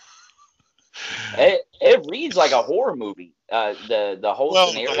 It reads like a horror movie. The whole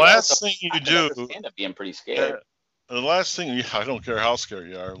scenario. The last thing you do end up being pretty scared. The last thing, I don't care how scared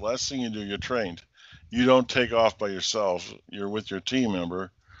you are. The last thing you do, you're trained. You don't take off by yourself. You're with your team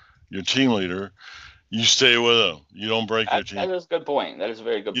member, your team leader. You stay with them. You don't break your team. That is a good point. That is a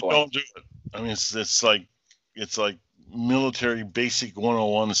very good point. You don't do it. I mean, it's like military basic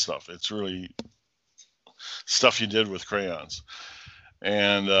 101 stuff. It's really stuff you did with crayons.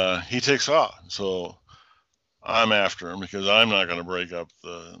 And he takes off. So I'm after him because I'm not going to break up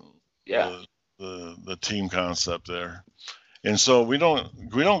the team concept there. And so we don't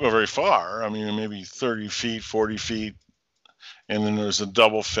go very far. I mean, maybe 30 feet, 40 feet. And then there's a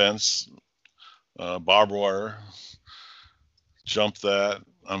double fence, barbed wire. Jump that.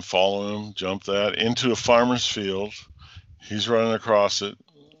 I'm following him. Jump that into a farmer's field. He's running across it.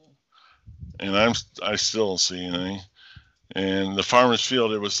 And I still don't see anything. And the farmer's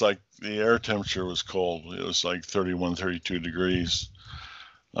field, it was like the air temperature was cold. It was like 31, 32 degrees.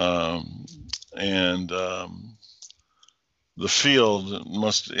 The field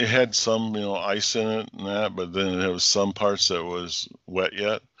it had some, ice in it and that, but then it was some parts that was wet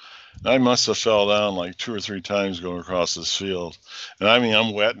yet. And I must have fell down like 2 or 3 times going across this field. And I mean,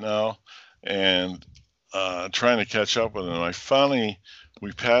 I'm wet now and trying to catch up with him.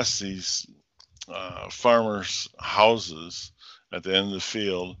 We passed these farmers' houses at the end of the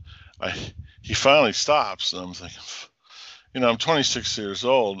field. He finally stops, and I'm thinking, I'm 26 years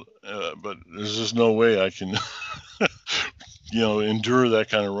old, but there's just no way I can, endure that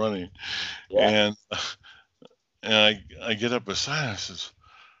kind of running. Yeah. And I get up beside him.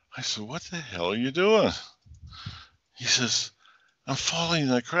 I said, "What the hell are you doing?" He says, "I'm following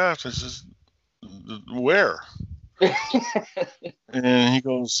that craft." I says, "Where?" And he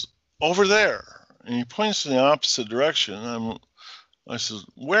goes, "Over there." And he points in the opposite direction. I says,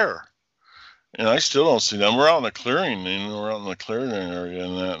 "Where?" And I still don't see them. We're out in the clearing, we're out in the clearing area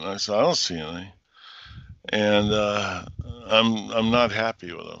and that. And I said, "I don't see anything." And I'm not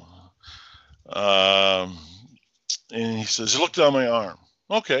happy with him. And he says, "Look down my arm."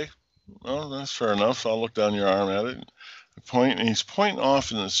 Okay, well, that's fair enough. I'll look down your arm at it. I point, and he's pointing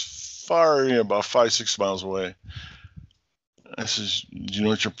off in this far area, about 5-6 miles away. I says, "Do you know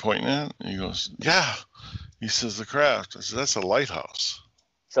what you're pointing at?" And he goes, "Yeah." He says, "The craft." I said, "That's a lighthouse."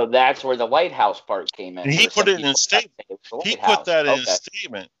 So that's where the lighthouse part came in. And he put it in his statement. He put that in his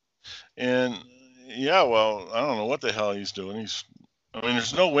statement. And yeah, well, I don't know what the hell he's doing.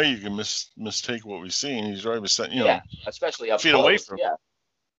 There's no way you can mistake what we've seen. He's right beside, especially up feet close, away from him.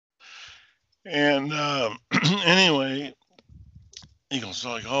 And anyway, he goes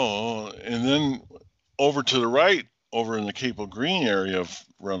like, "Oh," and then over to the right, over in the Capel Green area of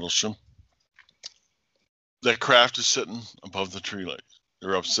Rendlesham, that craft is sitting above the tree line.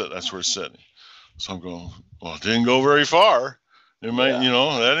 They're upset. That's where it's sitting. So I'm going, well, it didn't go very far. It might,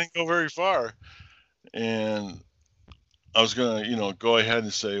 that didn't go very far. And I was going to, go ahead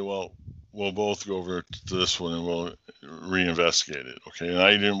and say, well, we'll both go over to this one and we'll reinvestigate it. Okay, and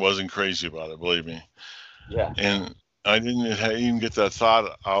I wasn't crazy about it, believe me. Yeah. And I didn't even get that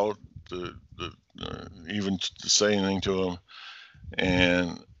thought out to even to say anything to him.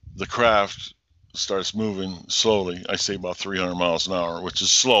 And the craft starts moving slowly. I say about 300 miles an hour, which is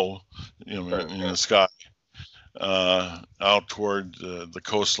slow, in the sky, out toward the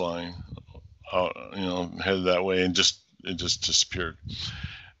coastline, out, headed that way, and it just disappeared,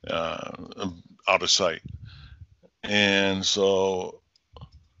 out of sight. And so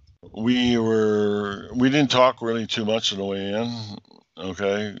we didn't talk really too much on the way in,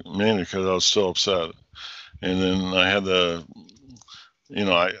 okay, mainly because I was still upset. And then I had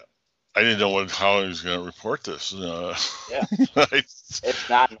I didn't know how I was going to report this. Yeah. It's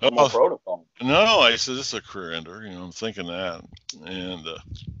not normal protocol. No, I said, this is a career ender. I'm thinking that. And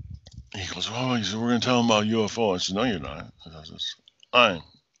he goes, we're going to tell him about UFO. I said, no, you're not. I'm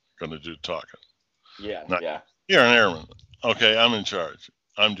going to do the talking. Yeah, yeah. You're an airman. Okay, I'm in charge.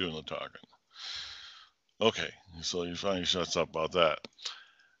 I'm doing the talking. Okay, so he finally shuts up about that.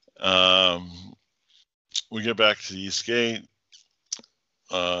 We get back to the East Gate.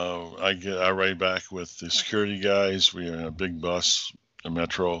 I ride back with the security guys. We are in a big bus, a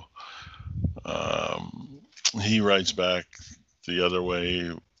metro. He rides back the other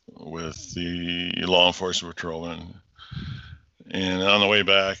way with the law enforcement patrolman. And on the way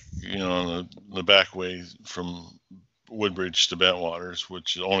back, on the back way from Woodbridge to Bentwaters,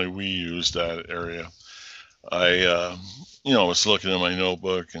 which only we used that area, I was looking at my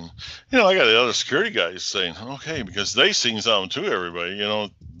notebook, and I got the other security guys saying, okay, because they seen something too. Everybody,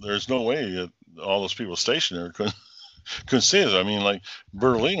 there's no way that all those people stationed there couldn't see it. I mean, like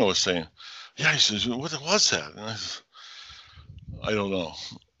Bertolino was saying, yeah, he says, what was that? And I don't know.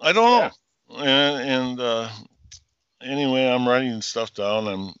 And anyway, I'm writing stuff down.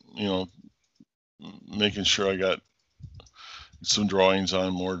 I'm making sure I got some drawings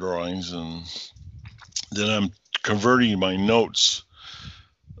on, more drawings, and then I'm converting my notes.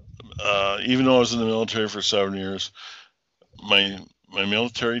 Even though I was in the military for 7 years, my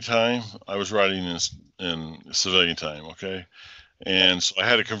military time, I was writing in civilian time, okay? And so I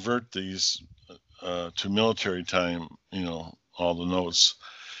had to convert these to military time, all the notes.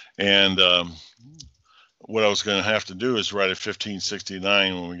 And what I was going to have to do is write a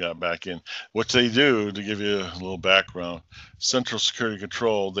 1569 when we got back in. What they do, to give you a little background, Central Security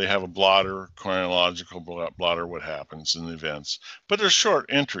Control, they have a blotter, chronological blotter, what happens in the events. But they're short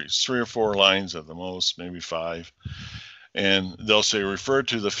entries, 3 or 4 lines at the most, maybe 5. And they'll say, refer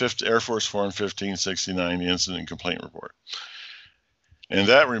to the 5th Air Force Form 1569, the incident complaint report. And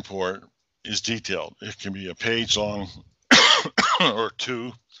that report is detailed. It can be a page long or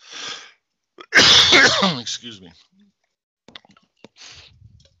 2. Excuse me.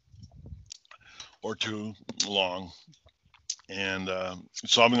 Or 2 long. And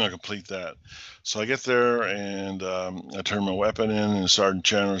so I'm going to complete that. So I get there, and I turn my weapon in, and Sergeant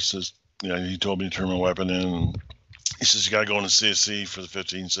Chandler says, he told me to turn my weapon in. And he says, you got to go into CSC for the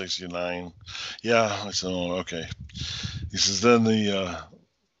 1569. Yeah, I said, oh, okay. He says, then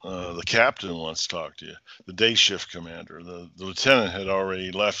the captain wants to talk to you, the day shift commander. The lieutenant had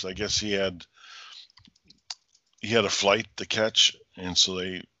already left. I guess he had a flight to catch, and so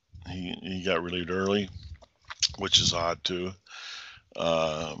he got relieved early, which is odd too.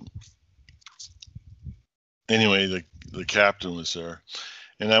 Anyway, the captain was there,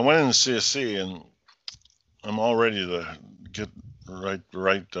 and I went in the CSC, and I'm all ready to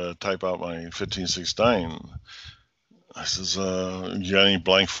type out my 1569. I says, you got any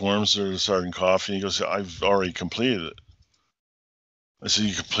blank forms there, Sergeant Coffey? He goes, I've already completed it. I said,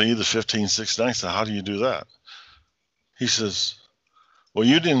 you completed the 1569? I said, how do you do that? He says, well,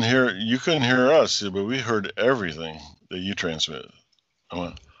 you couldn't hear us, but we heard everything that you transmitted. I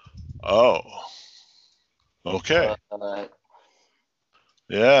went, oh, okay.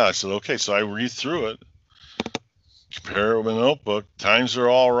 Yeah, I said, okay. So I read through it, compare it with my notebook. Times are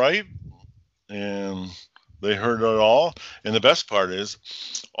all right, and they heard it all. And the best part is,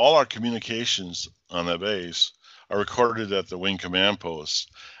 all our communications on the base are recorded at the wing command post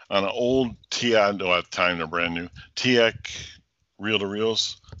on an old TI, at the time they're brand new, TX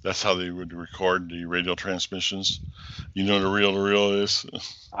reel-to-reels. That's how they would record the radio transmissions. You know what a reel-to-reel is?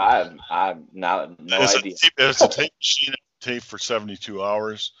 I'm no idea. It's a tape machine, tape for 72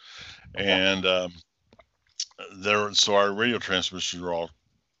 hours. And so our radio transmissions were all,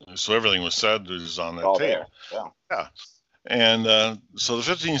 so everything was said is on that tape. There. Yeah. And so the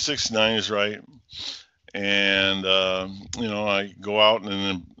 1569 is right. And, I go out,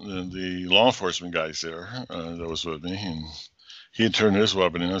 and then the law enforcement guy's there that was with me, and he had turned his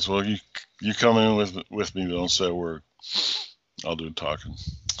weapon in. I said, well, you come in with me, don't say a word. I'll do the talking.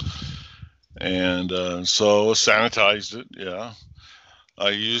 And so sanitized it, yeah. I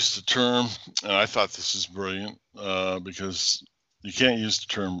used the term, and I thought this is brilliant because you can't use the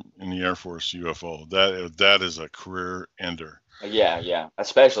term in the Air Force UFO. That is a career ender. Yeah,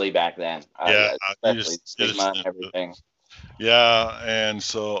 especially back then. Yeah, especially stigma and everything. Yeah, and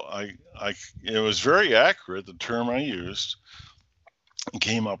so it was very accurate. The term I used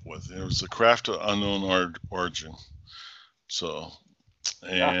came up with it was a craft of unknown origin. So,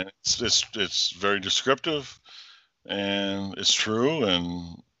 and it's very descriptive, and it's true,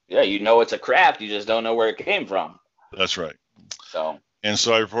 and yeah, it's a craft. You just don't know where it came from. That's right. So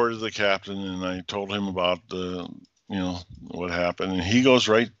I reported to the captain, and I told him about what happened, and he goes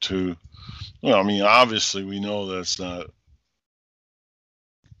right to, well, I mean, obviously we know that's not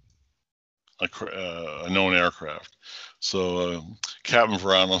a known aircraft. So Captain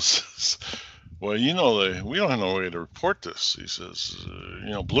Verano says, well, we don't have no way to report this. He says,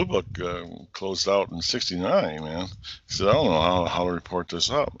 Blue Book closed out in '69, man. He said, I don't know how to report this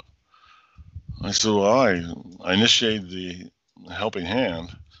up. I said, well, I initiated the helping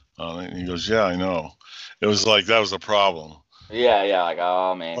hand on it. And he goes, yeah, I know. It was like that was a problem. Yeah, like,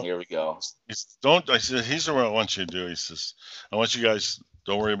 oh man, here we go. He said, I said, here's what I want you to do. He says, I want you guys,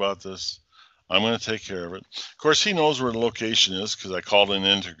 don't worry about this. I'm going to take care of it. Of course, he knows where the location is because I called an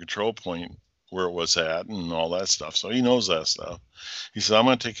inter-control point where it was at and all that stuff. So he knows that stuff. He said, I'm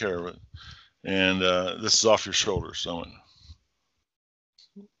going to take care of it. And this is off your shoulders. So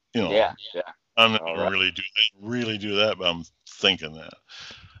yeah. I'm not going to really do that, but I'm thinking that.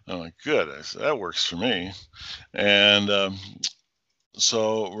 I'm like, good. I said, that works for me. And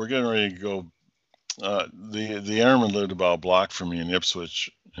so we're getting ready to go. The airman lived about a block from me in Ipswich,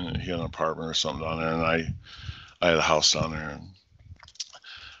 and he had an apartment or something down there, and I had a house down there. And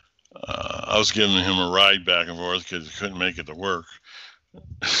I was giving him a ride back and forth because he couldn't make it to work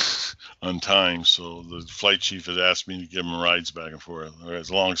on time. So the flight chief had asked me to give him rides back and forth. It's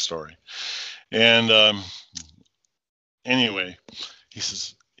a long story. And anyway, he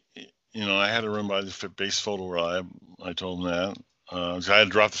says, I had to run by the base photo lab. I told him that. I had to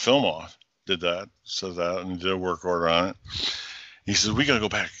drop the film off. Did that, said that, and did a work order on it. He says, we got to go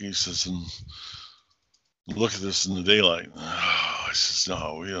back. He says, and look at this in the daylight. Oh, I says,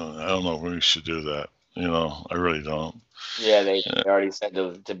 no, I don't know if we should do that. I really don't. Yeah, they already said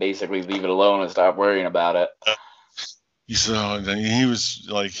to basically leave it alone and stop worrying about it. He said, and he was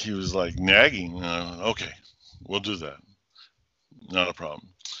like nagging. Okay, we'll do that. Not a problem.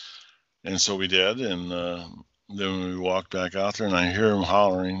 And so we did, and then we walked back out there, and I hear him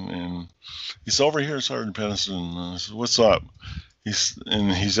hollering, and he's over here, Sergeant Penniston. I said, what's up? He's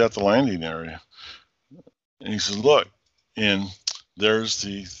at the landing area. And he says, look, and there's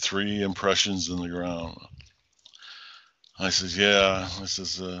the 3 impressions in the ground. I says, yeah. I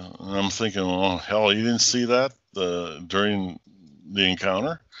says, and I'm thinking, well, hell, you didn't see that during the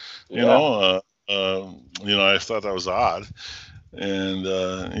encounter? Yeah. I thought that was odd.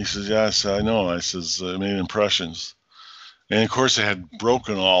 And he says, yeah. I said, I know. I says, it made impressions. And, of course, it had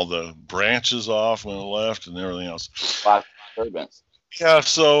broken all the branches off when it left and everything else. Wow, disturbance. Yeah,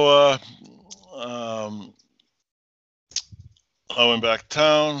 so I went back to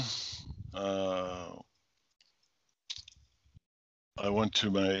town. I went to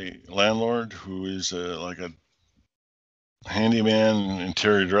my landlord, who is like a handyman,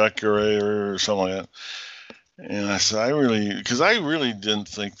 interior decorator, or something like that. And I said, because I really didn't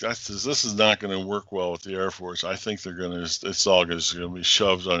think this is not going to work well with the Air Force. I think it's all just going to be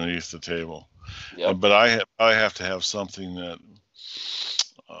shoved underneath the table. Yep. But I have to have something that,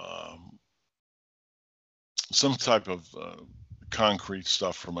 some type of concrete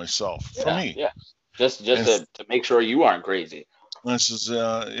stuff for myself, for me. Yeah, just to make sure you aren't crazy. And I says,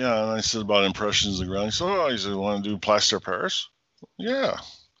 yeah. And I said about impressions of the ground. He said, he said, want to do plaster Paris? Yeah.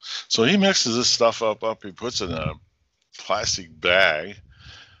 So he mixes this stuff up. He puts it in a plastic bag,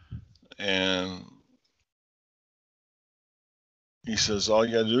 and he says, all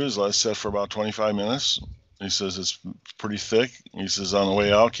you got to do is let it set for about 25 minutes. He says, it's pretty thick. He says, on the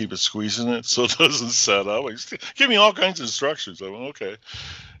way out, keep it squeezing it so it doesn't set up. He's give me all kinds of instructions. I went, okay.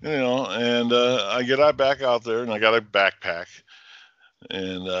 And I get back out there, and I got a backpack.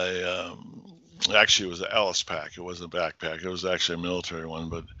 And actually, it was an Alice pack. It wasn't a backpack. It was actually a military one.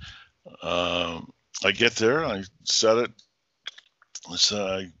 But I get there, I set it. So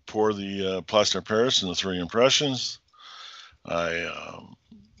I pour the plaster Paris in the 3 impressions. At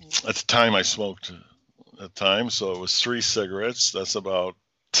the time, I smoked at the time, so it was 3 cigarettes. That's about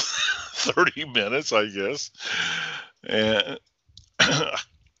 30 minutes, I guess. And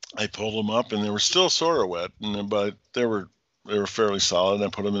I I pulled them up, and they were still sort of wet, but they were fairly solid. I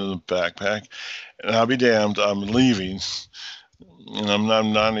put them in the backpack, and I'll be damned, I'm leaving, and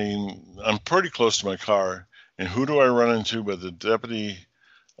I'm pretty close to my car, and who do I run into but the deputy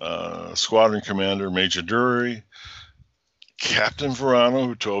squadron commander, Major Drury, Captain Verano,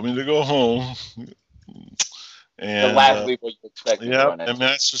 who told me to go home, and the last people you expected to run into. and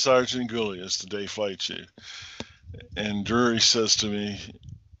Master Sergeant Gullius, the day flight chief. And Drury says to me,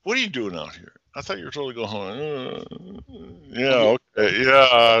 "What are you doing out here? I thought you were told to go home." Yeah, okay. Yeah,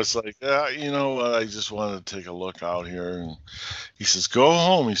 I was like, yeah, you know what? I just wanted to take a look out here. And he says, "Go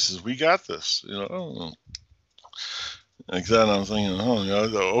home." He says, "We got this." Like that. And I'm thinking,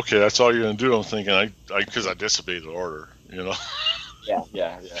 oh, okay, that's all you're gonna do. I'm thinking, because I disobeyed the order. Yeah.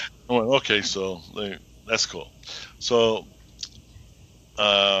 I went, okay, so that's cool. So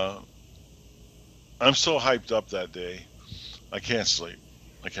I'm so hyped up that day. I can't sleep.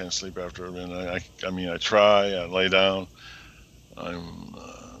 I can't sleep after a minute. I try. I lay down. I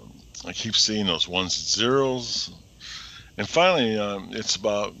keep seeing those ones and zeros, and finally, it's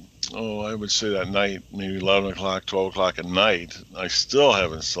about I would say that night, maybe 11 o'clock, 12 o'clock at night. I still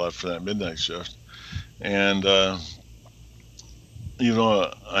haven't slept for that midnight shift, and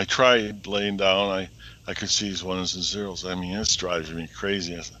I tried laying down. I could see these ones and zeros. I mean, it's driving me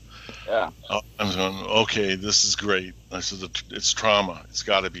crazy. Yeah. I'm going, okay, this is great. I said, it's trauma. It's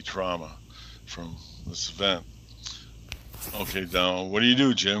got to be trauma from this event. Okay, now, what do you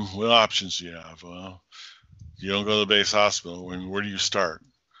do, Jim? What options do you have? Well, you don't go to the base hospital. Where do you start?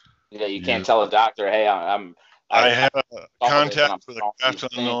 Yeah, you can't tell a doctor, hey, I had a contact with a craft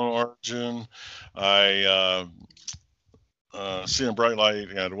these unknown origin. I seen a bright light.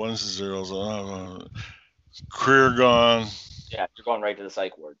 I had ones and zeros. Career gone. Yeah, you're going right to the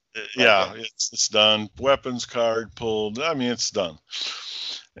psych ward. Yeah, it's done. Weapons card pulled. I mean, it's done.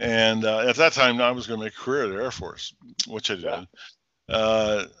 And at that time, I was going to make a career at the Air Force, which I did.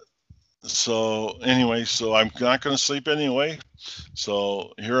 Yeah. So anyway, so I'm not going to sleep anyway.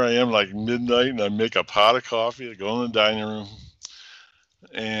 So here I am, like midnight, and I make a pot of coffee. I go in the dining room,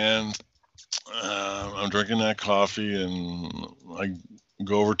 and I'm drinking that coffee, and I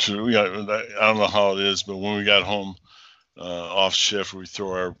go over to, I don't know how it is, but when we got home off shift, we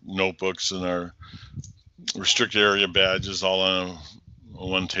throw our notebooks and our restricted area badges all on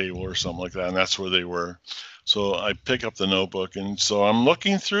one table or something like that, and that's where they were. So I pick up the notebook, and so I'm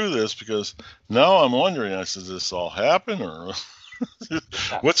looking through this because now I'm wondering, I said, does this all happen, or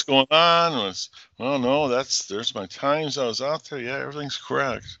what's going on? Oh no, there's my times I was out there. Yeah, everything's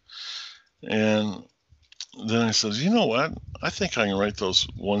correct. And then I said, you know what? I think I can write those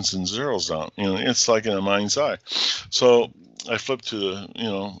ones and zeros down. It's like in a mind's eye. So I flipped to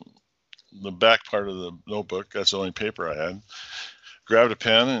the back part of the notebook. That's the only paper I had. Grabbed a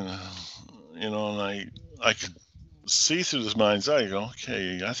pen, and and I could see through this mind's eye. Go,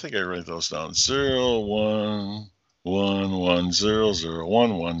 okay, I think I write those down. 0 1 1 1 0 0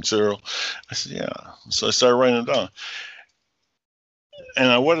 1 1 0. I said, yeah. So I started writing it down,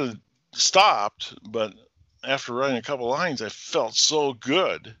 and I would have stopped, but after writing a couple lines, I felt so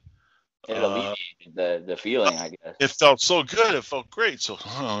good. It alleviated the feeling, I guess. It felt so good. It felt great. So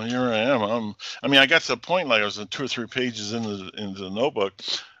here I am. I got to the point like I was 2 or 3 pages into the notebook,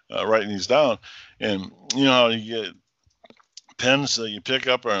 writing these down, and you know how you get pens that you pick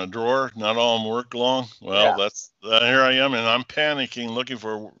up on a drawer, not all of them work long. Well, here I am, and I'm panicking, looking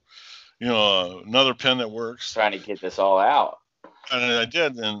for another pen that works, trying to get this all out. And I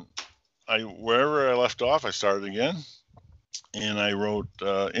did, and wherever I left off, I started again. And I wrote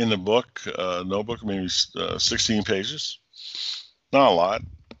in the notebook, maybe 16 pages. Not a lot,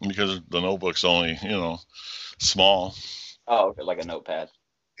 because the notebook's only, small. Oh, okay, like a notepad.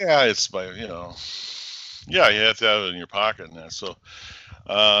 Yeah, it's by, you have to have it in your pocket and that. So,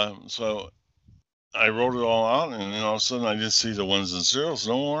 so I wrote it all out, and then all of a sudden I didn't see the ones and zeros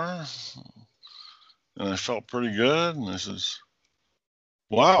no more. And I felt pretty good. And I says,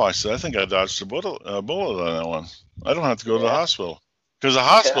 wow, I said, I think I dodged a bullet on that one. I don't have to go to the hospital, because the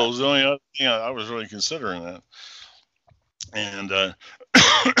hospital is the only other thing I was really considering that. And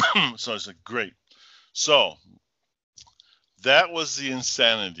so I said, great. So that was the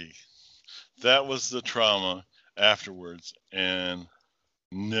insanity. That was the trauma afterwards. And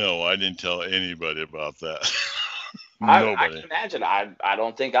no, I didn't tell anybody about that. Nobody. I can imagine. I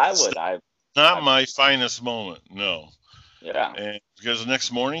don't think I would. Not my finest moment, no. Yeah. And because the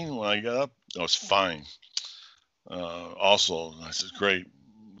next morning when I got up, I was fine. Also, I said, great.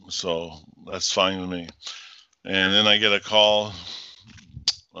 So that's fine with me. And then I get a call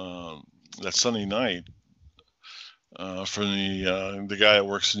that Sunday night from the guy that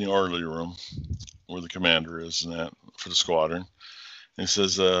works in the orderly room where the commander is and that for the squadron. And he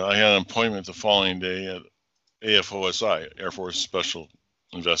says, I had an appointment the following day at AFOSI, Air Force Special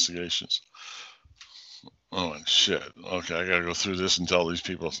Investigations. Oh, shit. Okay, I got to go through this and tell these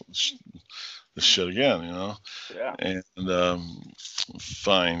people this shit again, Yeah. And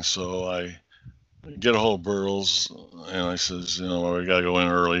fine. So I get a hold of Burles, and I says, we got to go in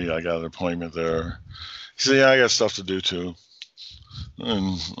early. I got an appointment there. He said, yeah, I got stuff to do, too.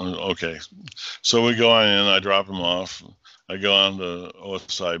 And okay. So we go on in. I drop him off. I go on the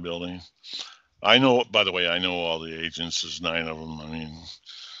OSI building. I know, by the way, I know all the agents. There's 9 of them. I mean,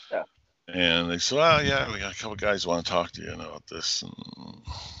 yeah. And they said, well, yeah, we got a couple guys who want to talk to you about this. And,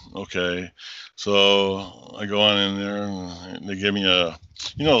 okay. So I go on in there, and they give me the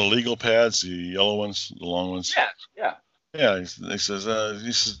legal pads, the yellow ones, the long ones. Yeah, yeah. Yeah, he says,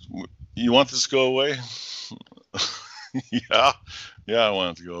 you want this to go away? Yeah, I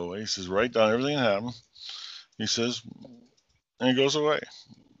want it to go away. He says, write down everything that happened. He says, and it goes away.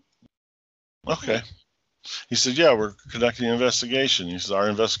 Okay. He said, yeah, we're conducting an investigation. He says, our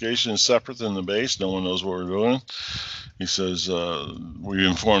investigation is separate than the base. No one knows what we're doing. He says, we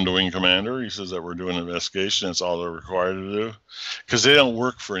informed the wing commander. He says that we're doing an investigation. That's all they're required to do. Because they don't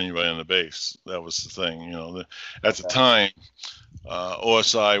work for anybody on the base. That was the thing. At the time,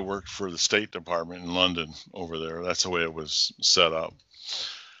 OSI worked for the State Department in London over there. That's the way it was set up.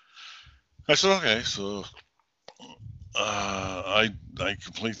 I said, okay, so I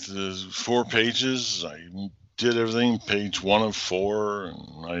complete the 4 pages. I did everything, page 1 of 4,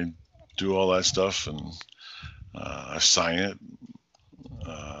 and I do all that stuff, and I sign it.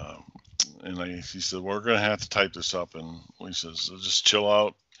 And he said, we're going to have to type this up. And he says, just chill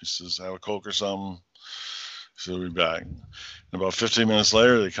out. He says, have a Coke or something. He said, we'll be back. And about 15 minutes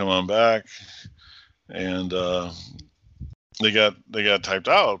later, they come on back, and they got typed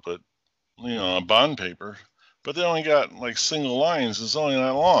out, but on bond paper. But they only got like single lines. It's only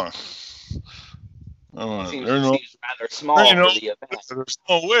that long. Seems rather small for the event. There's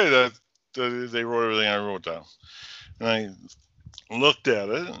no way that they wrote everything I wrote down. And I looked at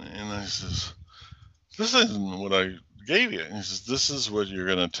it, and I says, this isn't what I gave you. And he says, this is what you're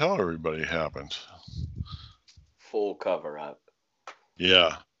going to tell everybody happened. Full cover up.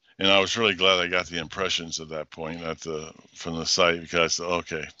 Yeah. And I was really glad I got the impressions at that point from the site, because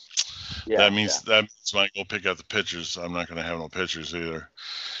okay, that means I go pick out the pictures. I'm not going to have no pictures either.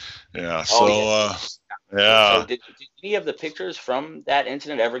 Yeah. So yeah. So did any of the pictures from that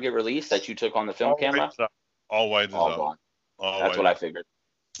incident ever get released that you took on the film camera? All whited out. That's what I figured.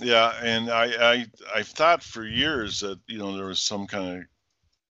 Yeah, and I thought for years that there was some kind of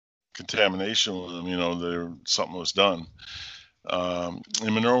contamination with them. Something was done.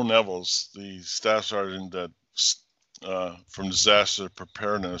 In Monroe Nevels, the staff sergeant that from disaster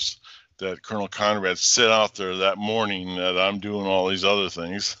preparedness, that Colonel Conrad set out there that morning that I'm doing all these other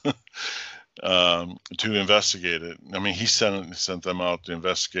things to investigate it. I mean, he sent them out to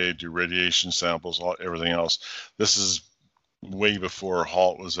investigate, do radiation samples, everything else. This is way before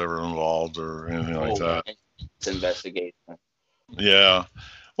HALT was ever involved or anything like that. It's investigation. Yeah.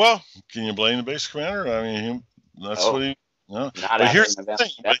 Well, can you blame the base commander? I mean, that's what he. But here's the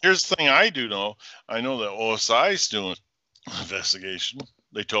thing. But here's the thing. I do know. I know that OSI is doing an investigation.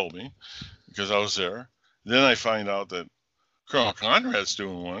 They told me because I was there. Then I find out that Colonel Conrad's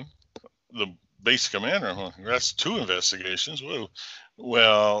doing one. The base commander. Well, that's 2 investigations.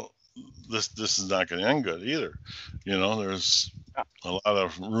 Well, this is not going to end good either. There's a lot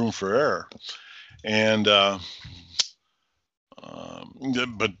of room for error, and but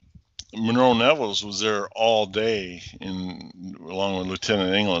Monroe Nevels was there all day, along with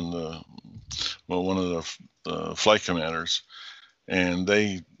Lieutenant England, one of the flight commanders, and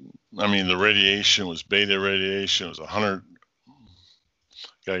the radiation was beta radiation. It was 100.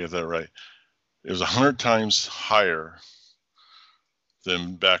 Gotta get that right. It was 100 times higher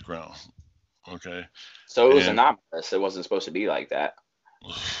than background. Okay. So it was anomalous. It wasn't supposed to be like that.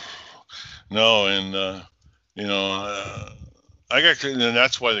 No, and and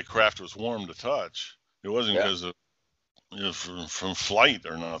that's why the craft was warm to touch. It wasn't because of from flight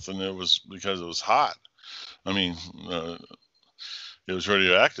or nothing. It was because it was hot. I mean, it was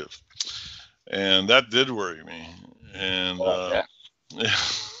radioactive, and that did worry me. And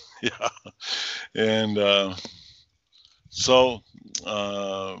yeah, and so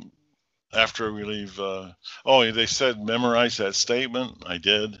after we leave, they said memorize that statement. I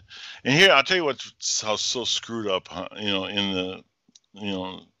did, and here I'll tell you how so screwed up, in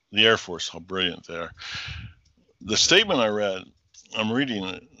the Air Force, how brilliant they are. The statement I read, I'm reading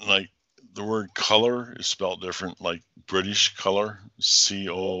it like the word color is spelled different, like British color,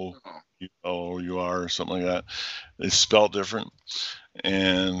 COUR or something like that. It's spelled different,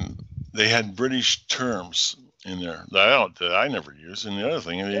 and they had British terms in there that I never use. And the other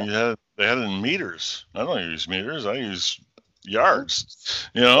thing, they had it in meters. I don't use meters. I use yards.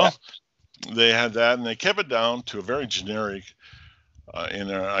 They had that, and they kept it down to a very generic. In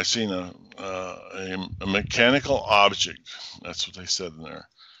there, I seen a mechanical object. That's what they said in there.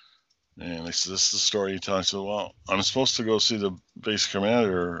 And they said, "This is the story you tell." I said, "Well, I'm supposed to go see the base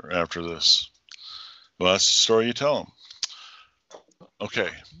commander after this." Well, that's the story you tell him. Okay.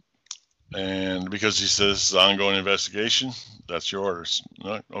 And because he says it's an ongoing investigation, that's your orders.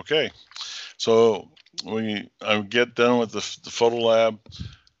 Okay. So I get done with the photo lab.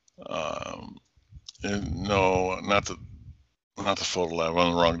 No, not the photo lab.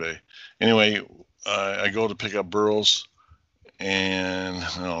 On the wrong day. Anyway, I go to pick up Burroughs, and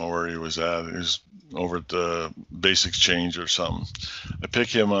I don't know where he was at. He was over at the base exchange or something. I pick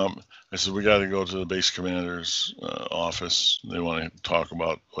him up. I said, "We got to go to the base commander's office. They want to talk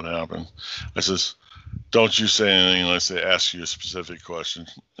about what happened." I says, "Don't you say anything unless they ask you a specific question."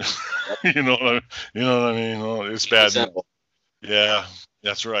 You know what I mean? No, it's bad. Simple. Yeah,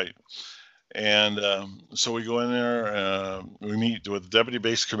 that's right. And so we go in there. We meet with the deputy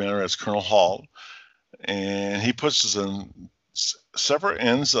base commander. That's Colonel Halt, and he puts us in separate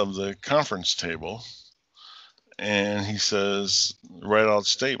ends of the conference table. And he says, "Write out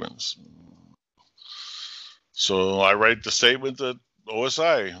statements." So I write the statement that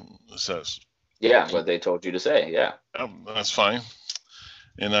OSI says. Yeah, what they told you to say. Yeah. That's fine.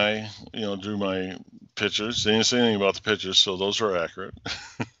 And I, drew my pictures. They didn't say anything about the pictures, so those are accurate.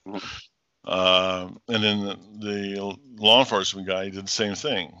 And then the law enforcement guy did the same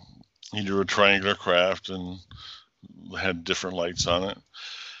thing. He drew a triangular craft and had different lights on it.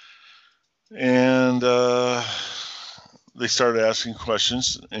 And they started asking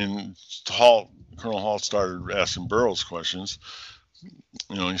questions, and Colonel Halt started asking Burroughs questions.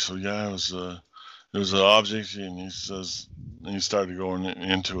 He said, "Yeah, it was an object," and he started going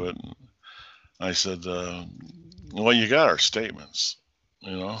into it. And I said, "Well, you got our statements,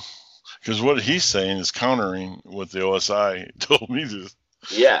 because what he's saying is countering what the OSI told me to."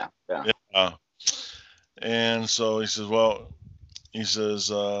 Yeah. And so he says,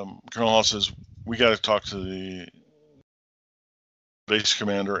 Colonel Hall says, "We got to talk to the base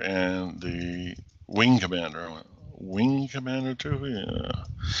commander and the wing commander." I went, "Wing commander too?"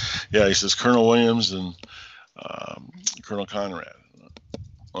 Yeah, he says, "Colonel Williams and Colonel Conrad."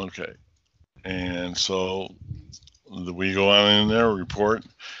 Okay. And so we go on in there, report.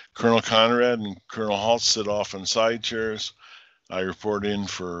 Colonel Conrad and Colonel Halt sit off in side chairs. I report in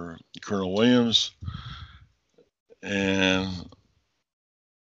for Colonel Williams, and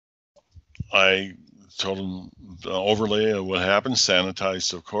I told him the overlay of what happened,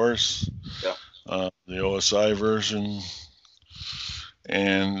 sanitized, of course. Yeah. The OSI version.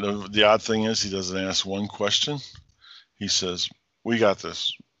 And the odd thing is, he doesn't ask one question. He says, "We got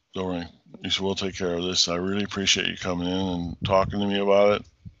this. Don't worry." He said, "We'll take care of this. I really appreciate you coming in and talking to me about it."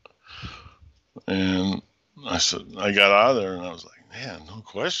 And I said, I got out of there and I was like, "Man, no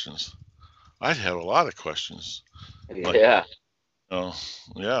questions. I'd have a lot of questions." Yeah.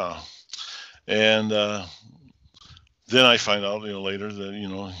 Yeah. And then I find out, later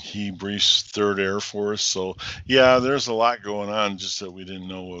that, he briefs 3rd Air Force. So, yeah, there's a lot going on, just that we didn't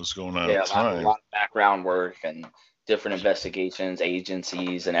know what was going on at the time. A lot of background work and different investigations,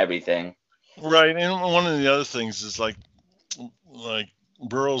 agencies, and everything. Right. And one of the other things is like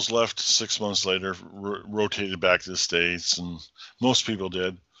Burroughs left 6 months later, rotated back to the States, and most people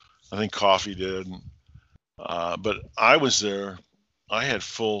did. I think Coffey did. But I was there. I had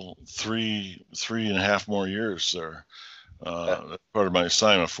full three and a half more years there. Part of my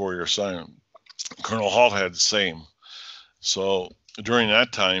assignment, 4-year assignment. Colonel Halt had the same. So during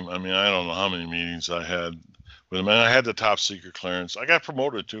that time, I don't know how many meetings I had with him. And I had the top secret clearance. I got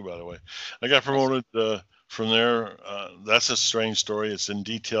promoted too, by the way. I got promoted from there. That's a strange story. It's in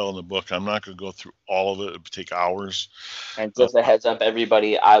detail in the book. I'm not going to go through all of it. It would take hours. And just a heads up,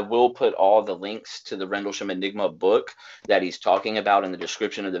 everybody, I will put all the links to the Rendlesham Enigma book that he's talking about in the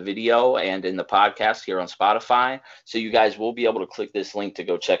description of the video and in the podcast here on Spotify. So you guys will be able to click this link to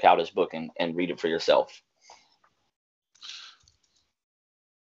go check out his book and read it for yourself.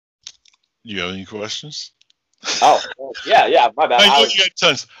 Do you have any questions? Oh, yeah, my bad. I know you got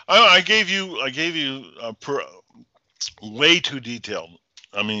tons. I gave you way too detailed.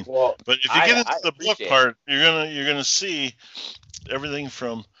 But if you get into the book part, you're gonna see everything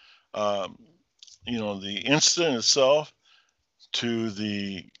from the incident itself to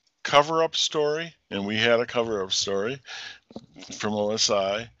the cover-up story, and we had a cover-up story from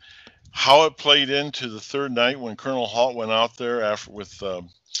OSI. How it played into the third night when Colonel Halt went out there after with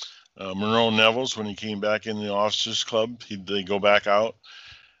Monroe Nevels when he came back in the officers club. They go back out,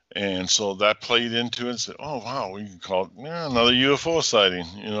 and so that played into it. And said, "Oh wow, we can call it another UFO sighting,"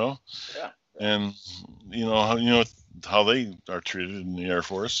 Yeah. And how they are treated in the Air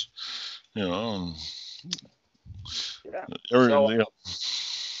Force, And, So,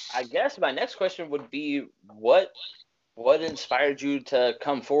 I guess my next question would be what inspired you to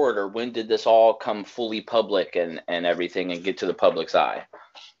come forward, or when did this all come fully public and everything and get to the public's eye?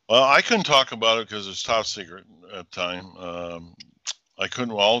 Well, I couldn't talk about it because it's top secret at the time. I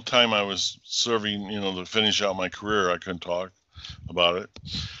couldn't, all the time I was serving, to finish out my career, I couldn't talk about it.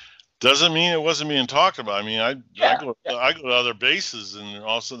 Doesn't mean it wasn't being talked about. I mean, I go to other bases, and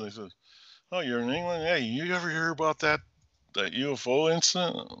all of a sudden they said, "Oh, you're in England? Hey, you ever hear about that UFO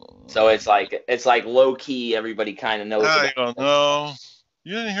incident?" So it's like low key. Everybody kind of knows. I don't know.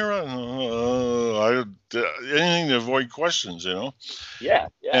 You didn't hear it? Anything to avoid questions, Yeah.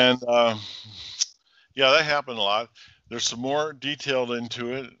 And that happened a lot. There's some more detailed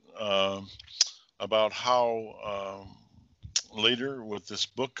into it about how later with this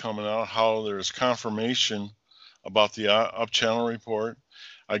book coming out, how there's confirmation about the up channel report.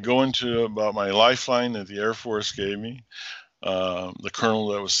 I go into about my lifeline that the Air Force gave me, the colonel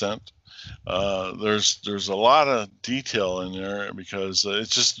that was sent. There's a lot of detail in there because it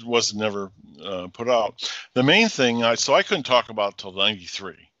just was never put out. The main thing, so I couldn't talk about till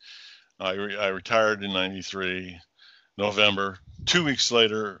 '93. I retired in '93, November. 2 weeks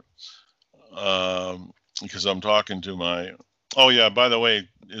later, because I'm talking to my. Oh yeah, by the way,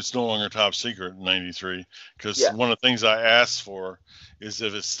 it's no longer top secret in '93 because one of the things I asked for is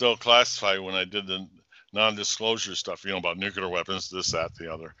if it's still classified when I did the non-disclosure stuff, about nuclear weapons, this, that, the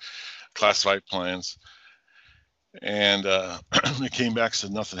other, classified plans. And it came back,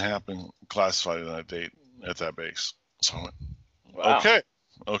 said nothing happened classified on that date at that base. So I went, wow.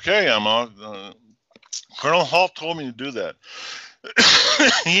 Okay, I'm out. Colonel Halt told me to do that.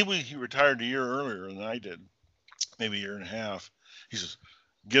 He retired a year earlier than I did, maybe a year and a half. He says,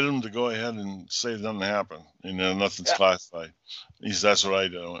 get him to go ahead and say nothing happened, nothing's classified. He says, that's what I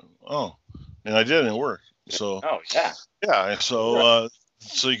did. I went, oh, and I did, and it worked. So,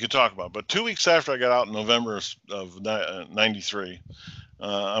 so you could talk about it. But 2 weeks after I got out in November of '93,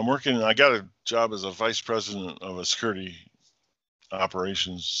 I'm working. I got a job as a vice president of a security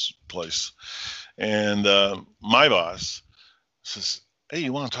operations place, and my boss says, "Hey,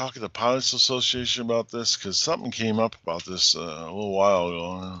 you want to talk to the Pilots Association about this? Because something came up about this a little while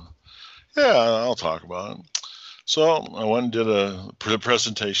ago." Yeah, I'll talk about it. So I went and did a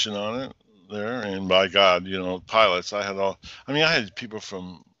presentation on it there, and by God, pilots. I had people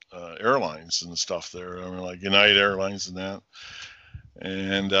from airlines and stuff there. Like United Airlines and that,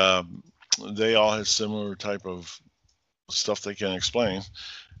 and they all had similar type of stuff they can explain.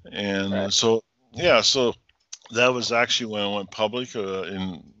 And so that was actually when I went public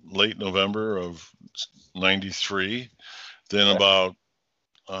in late November of '93. Then about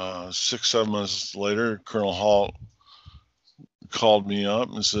 6-7 months later, Colonel Halt called me up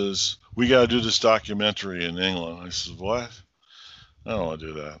and says, "We got to do this documentary in England." I said, "What? I don't want to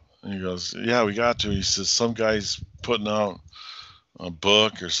do that." And he goes, "Yeah, we got to." He says, "Some guy's putting out a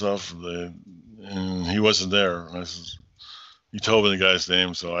book or stuff," and he wasn't there. And I said, he told me the guy's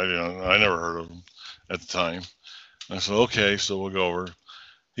name, so I never heard of him at the time. I said, "Okay, so we'll go over."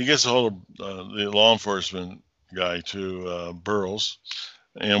 He gets a hold of the law enforcement guy too, Burroughs,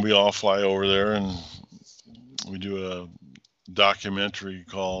 and we all fly over there and we do a documentary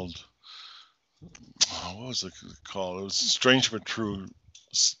called, what was it called? It was Strange but True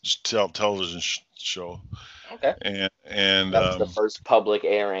television show. Okay. And that was the first public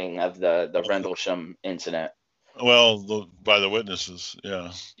airing of the Rendlesham incident. Well, by the witnesses,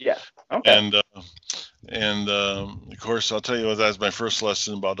 yeah. Yeah. Okay. And of course, I'll tell you what, that's my first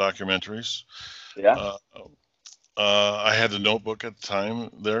lesson about documentaries. Yeah. I had a notebook at the time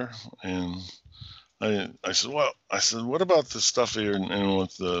there, and I said, what about this stuff here and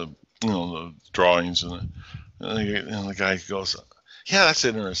with the the drawings and the guy goes, "Yeah, that's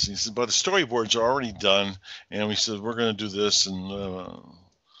interesting." He said, "But the storyboards are already done," and we said, "We're going to do this," and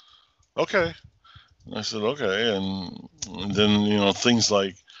okay. And I said, "Okay," and then things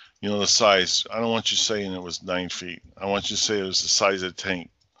like the size. I don't want you saying it was 9 feet. I want you to say it was the size of the tank.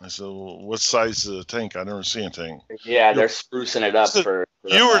 I said, "Well, what size is the tank? I never seen a tank." Yeah, they're sprucing it up for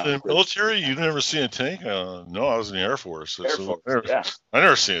you were in the military? You never seen a tank? No, I was in the Air Force. I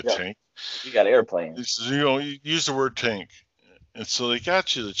never seen a tank. You got airplanes. He says, you use the word tank. and so they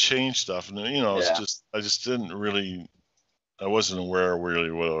got you to change stuff, and it's Yeah. just I just didn't really, I wasn't aware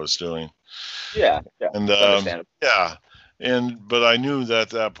really what I was doing. Yeah. And It's understandable. yeah, but I knew that at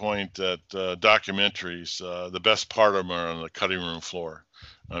that point that documentaries, the best part of them are on the cutting room floor.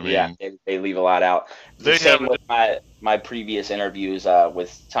 I Yeah, mean, they leave a lot out. The they have same with my previous interviews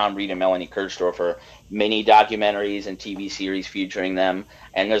with Tom Reed and Melanie Kirchdorfer, mini documentaries and TV series featuring them,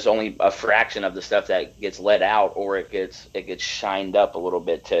 and there's only a fraction of the stuff that gets let out, or it gets shined up a little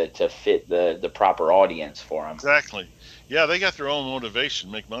bit to fit the proper audience for them. exactly. Yeah, they got their own motivation,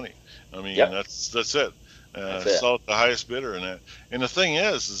 make money. I mean, Yep, that's it. that's it. Sell at the highest bidder, and that. And the thing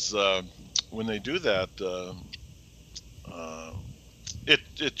is when they do that, uh, it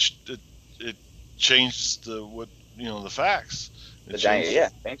changes the facts. It changes. Yeah,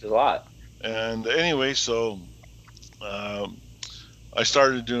 changes a lot. And anyway, so um, I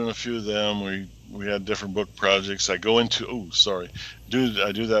started doing a few of them. We had different book projects. I go into I do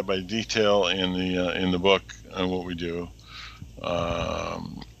that by detail in the book on what we do. I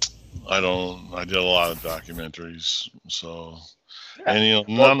did a lot of documentaries. So, Yeah. and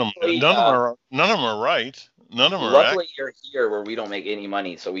none of them are right. None of them are Luckily, you're here where we don't make any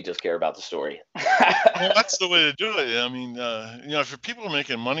money, so we just care about the story. well, that's the way to do it. I mean, if people are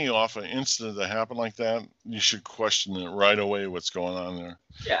making money off an incident that happened like that, you should question it right away. What's going on there?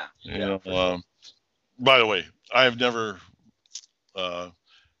 Yeah. By the way, I have never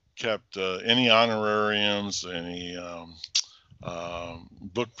kept any honorariums, any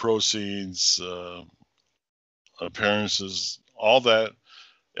book proceeds, appearances, all that.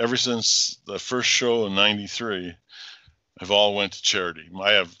 Ever since the first show in '93, have all went to charity.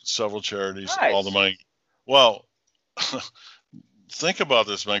 I have several charities. Nice. All the money. Well, think about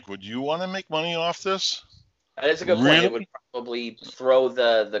this, Mike. Would you want to make money off this? That is a good point. Really? It would probably throw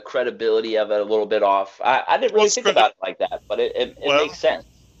the credibility of it a little bit off. I didn't really think about it like that, but it makes sense.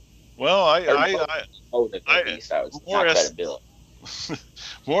 Well,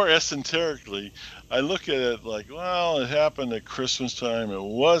 more esoterically, I look at it like, well, it happened at Christmas time. It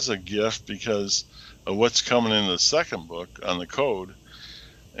was a gift because of what's coming in the second book on the code.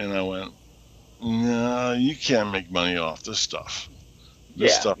 And I went, no, you can't make money off this stuff. Yeah.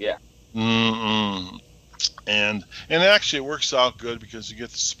 Mm-mm. And actually it works out good because you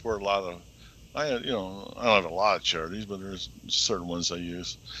get to support a lot of, I don't have a lot of charities, but there's certain ones I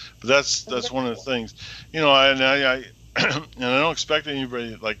use. But that's one of the things, I and I don't expect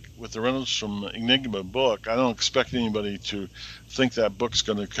anybody, like with the Rendlesham Enigma book, I don't expect anybody to think that book's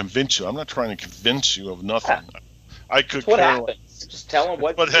going to convince you. I'm not trying to convince you of nothing. I could what happened. Just tell them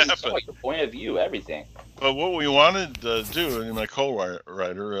what happened. Saw, your point of view, everything. But what we wanted to do, and my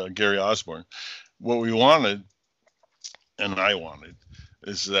co-writer, Gary Osborne, what we wanted, and I wanted,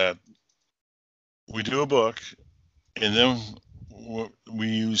 is that we do a book, and then we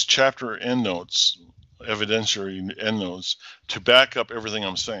use chapter endnotes, evidentiary endnotes, to back up everything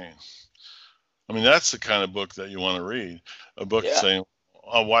I'm saying. I mean, that's the kind of book that you want to read. A book saying,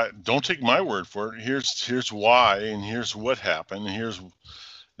 oh, why? Don't take my word for it. Here's why, and here's what happened, and here's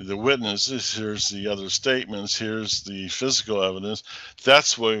the witnesses, here's the other statements, here's the physical evidence.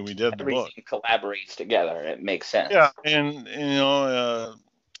 That's the way we did the book. Everything collaborates together. It makes sense. Yeah, and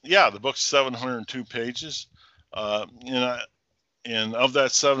the book's 702 pages. And of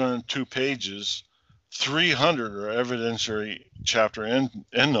that 702 pages, 300 are evidentiary chapter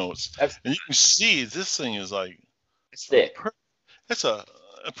endnotes. And you can see this thing is like, it's thick. It's a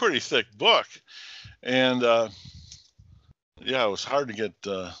pretty thick book. And it was hard to get.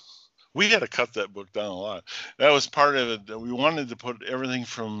 We had to cut that book down a lot. That was part of it. We wanted to put everything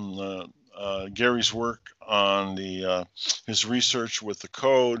from Gary's work on his research with the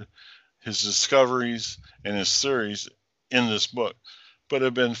code, his discoveries, and his theories in this book. But it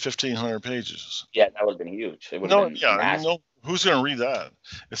had been 1,500 pages. Yeah, that would have been huge. It would have been massive. Who's going to read that?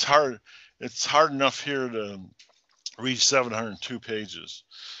 It's hard. It's hard enough here to read 702 pages.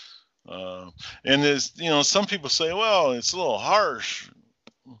 And there's, some people say, well, it's a little harsh.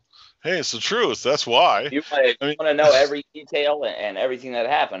 Hey, it's the truth. That's why. You want to know every detail and everything that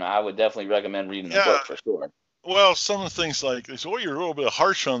happened. I would definitely recommend reading the book for sure. Well, some of the things like they say, well, you're a little bit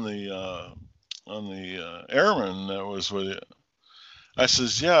harsh on the airman that was with you. I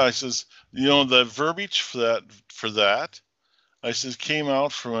says, yeah. I says, the verbiage for that, I says, came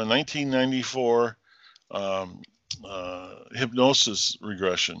out from a 1994 hypnosis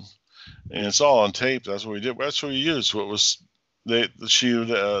regression, and it's all on tape. That's what we did. That's what we used. What was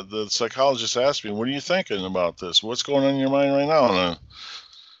the psychologist asked me, what are you thinking about this? What's going on in your mind right now?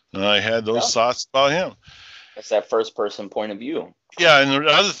 And I had those thoughts about him. That's that first person point of view. Yeah, and the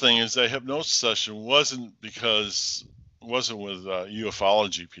other thing is that hypnosis session wasn't because wasn't with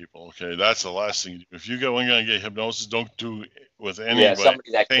ufology people. Okay, that's the last thing you do. If you're going to get hypnosis, don't do it with Yeah, anybody.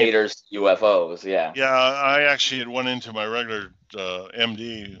 somebody that caters to UFOs. Yeah. Yeah, I actually had went into my regular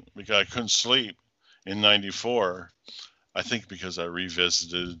MD because I couldn't sleep in '94. I think because I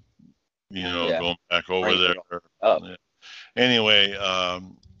revisited, Yeah. going back over Bring there. it up. Yeah. Anyway,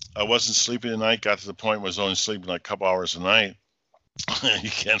 I wasn't sleeping at night. Got to the point where I was only sleeping like a couple hours a night. You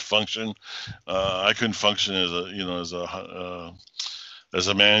can't function. I couldn't function as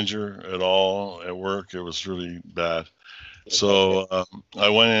a manager at all at work. It was really bad. So I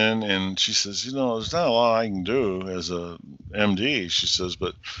went in, and she says, there's not a lot I can do as a MD. She says,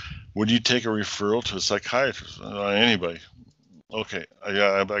 but would you take a referral to a psychiatrist? Anybody? Okay, I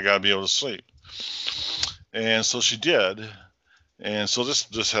got to be able to sleep. And so she did. And so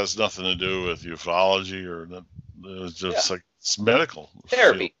this has nothing to do with ufology or it's just like it's medical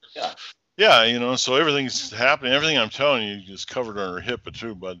therapy. Field. Yeah, so everything's happening. Everything I'm telling you is covered under HIPAA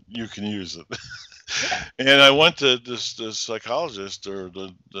too, but you can use it. And I went to this psychologist or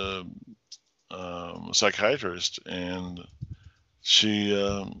the psychiatrist, and she,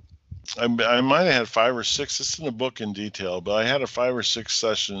 I might have had 5 or 6. It's in the book in detail, but I had 5 or 6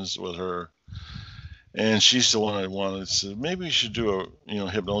 sessions with her, and she's the one I wanted. Said maybe you should do a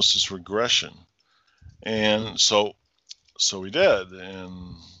hypnosis regression, and so we did,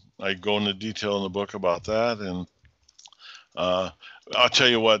 and I go into detail in the book about that, and I'll tell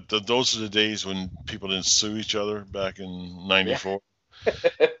you what, those are the days when people didn't sue each other back in '94.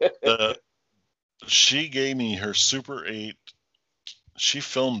 She gave me her Super 8. She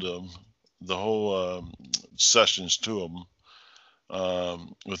filmed them, the whole sessions to them,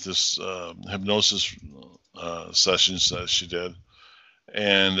 with this hypnosis sessions that she did.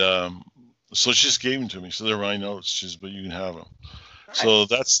 And so she just gave them to me. So they're my notes. She says, but you can have them. Nice. So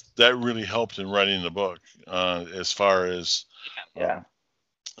that really helped in writing the book as far as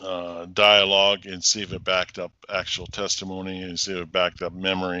dialogue, and see if it backed up actual testimony, and see if it backed up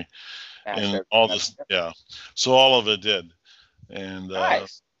memory, and all this. Yeah. So all of it did. And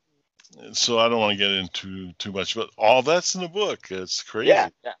nice. So I don't want to get into too much, but all that's in the book. It's crazy. Yeah,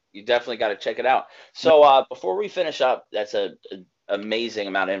 you definitely got to check it out. So before we finish up, that's an amazing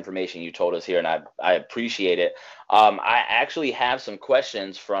amount of information you told us here, and I appreciate it. I actually have some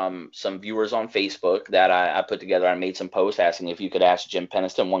questions from some viewers on Facebook that I put together. I made some posts asking if you could ask Jim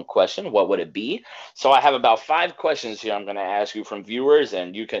Penniston one question, what would it be? So I have about 5 questions here I'm going to ask you from viewers,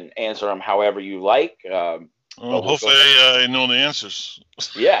 and you can answer them however you like. Hopefully I know the answers.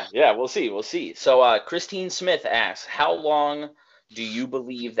 Yeah, we'll see. So Christine Smith asks, how long do you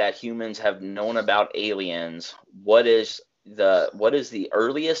believe that humans have known about aliens? What is the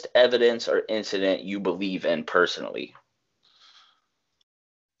earliest evidence or incident you believe in personally?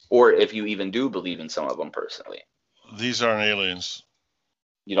 Or if you even do believe in some of them personally. These aren't aliens.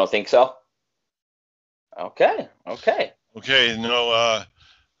 You don't think so? Okay. No,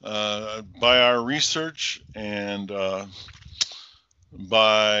 by our research and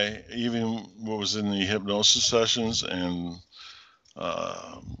by even what was in the hypnosis sessions and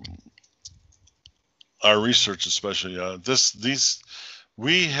our research, especially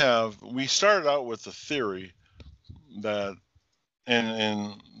we started out with the theory that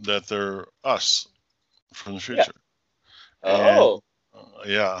and that they're us from the future.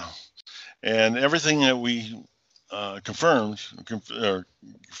 Yeah. And everything that we confirmed or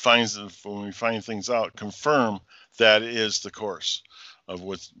finds when we find things out, confirm that is the course of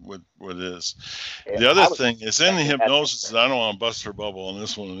what it is. Yeah, the other thing is in the hypnosis, and I don't want to bust her bubble on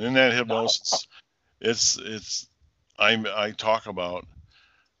this one. In that hypnosis, I talk about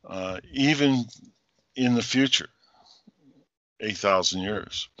even in the future, 8,000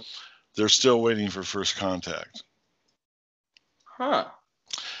 years, they're still waiting for first contact. Huh.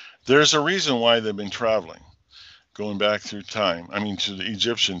 There's a reason why they've been traveling. Going back through time, to the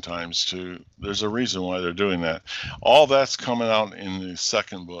Egyptian times, there's a reason why they're doing that. All that's coming out in the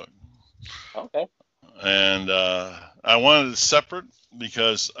second book. Okay. And I wanted it separate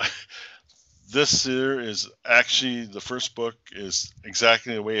because this here is actually, the first book is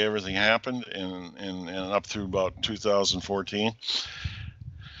exactly the way everything happened and up through about 2014.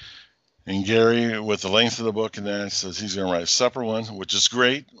 And Gary, with the length of the book and that, says he's going to write a separate one, which is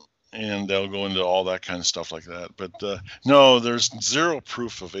great. And they'll go into all that kind of stuff like that. But no, there's zero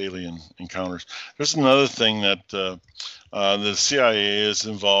proof of alien encounters. There's another thing that the CIA is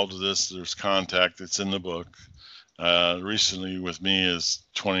involved with this. There's contact. It's in the book. Recently with me is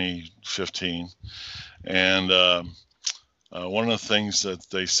 2015. And one of the things that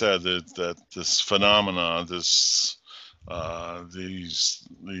they said that this phenomena, these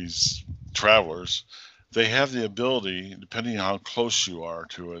travelers, they have the ability, depending on how close you are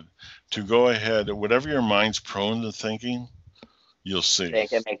to it, to go ahead, whatever your mind's prone to thinking, you'll see. They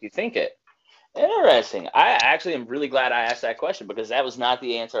can make you think it. Interesting. I actually am really glad I asked that question, because that was not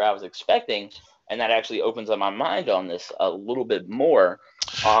the answer I was expecting, and that actually opens up my mind on this a little bit more.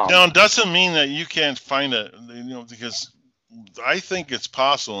 Now, it doesn't mean that you can't find it, because I think it's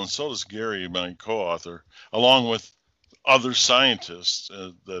possible, and so does Gary, my co-author, along with other scientists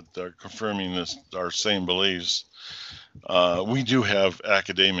that are confirming our same beliefs. We do have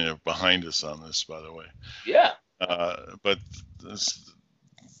academia behind us on this, by the way. Yeah. But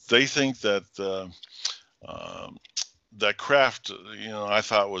they think that that craft, I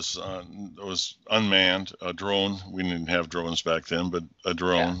thought was unmanned, a drone. We didn't have drones back then, but a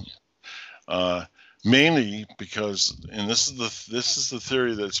drone. Yeah. Mainly because, and this is the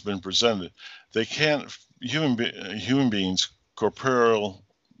theory that's been presented, they can't, human beings, corporeal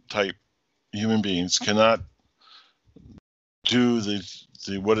type human beings, cannot do the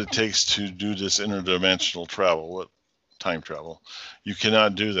what it takes to do this interdimensional travel, time travel. You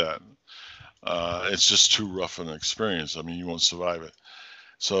cannot do that. It's just too rough an experience. I mean, you won't survive it.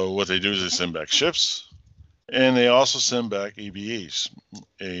 So what they do is they send back ships, and they also send back EBEs,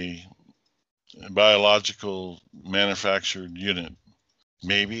 a biological manufactured unit.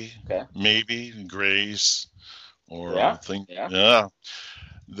 Maybe grays or things. Yeah,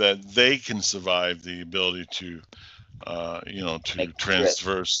 that they can survive the ability to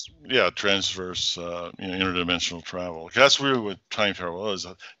transverse interdimensional travel. That's really what time travel is.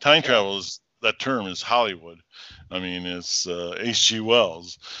 Time travel is, that term is Hollywood. I mean, it's H.G.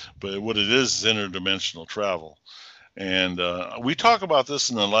 Wells, but what it is interdimensional travel. And we talk about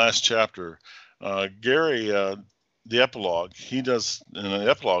this in the last chapter. Gary, the epilogue, he does, and the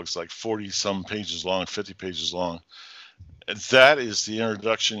epilogue's like 40 some pages long, 50 pages long. That is the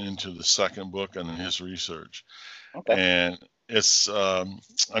introduction into the second book and his research. Okay. And it's, I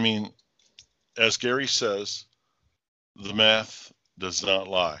mean, as Gary says, the math does not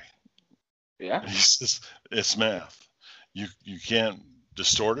lie. Yeah. He says it's math. You can't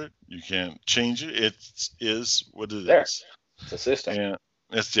distort it. You can't change it. It is what it is. It's a system. And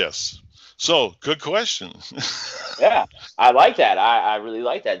it's, yes. So, good question. Yeah, I like that. I really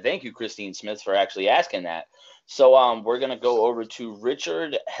like that. Thank you, Christine Smith, for actually asking that. So we're going to go over to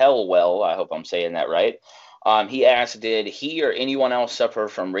Richard Hellwell. I hope I'm saying that right. He asked, did he or anyone else suffer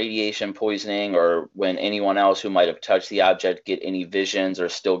from radiation poisoning, or when anyone else who might have touched the object get any visions or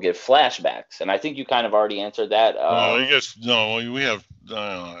still get flashbacks? And I think you kind of already answered that. We have,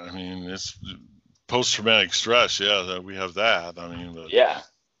 I mean, it's post-traumatic stress. Yeah, we have that. I mean, but, yeah.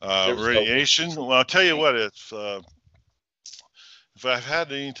 Radiation. Well, I'll tell you what. If I've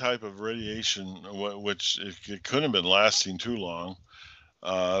had any type of radiation, which it couldn't have been lasting too long,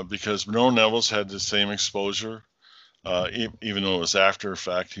 because Monroe Neville's had the same exposure, even though it was after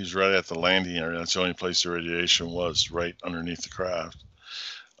effect. He was right at the landing area. That's the only place the radiation was, right underneath the craft.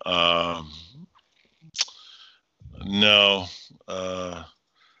 No.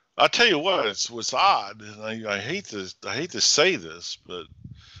 I'll tell you what. What's odd, and I hate to say this, but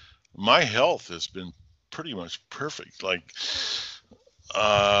my health has been pretty much perfect. Like,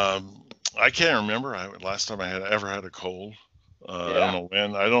 I can't remember last time I ever had a cold. I don't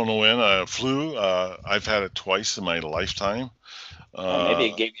know when. Flu, I've had it twice in my lifetime. Maybe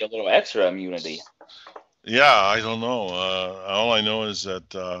it gave you a little extra immunity. Yeah, I don't know. All I know is that,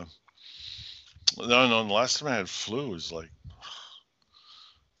 the last time I had flu was like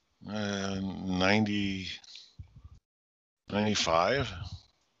 95.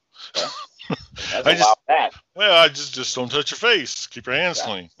 Yeah. That's back. Well, I just don't touch your face. Keep your hands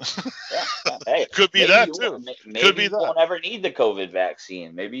clean. Yeah. Hey, could be that too. Maybe you won't ever need the COVID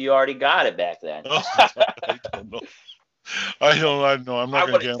vaccine. Maybe you already got it back then. I don't know. I don't know. I'm not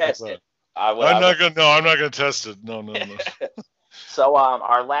going to gamble that. I'm not going to test it. No. So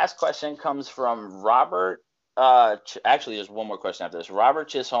our last question comes from Robert. Actually, there's one more question after this. Robert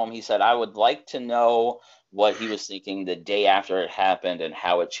Chisholm. He said, I would like to know what he was thinking the day after it happened and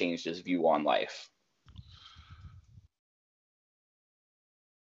how it changed his view on life.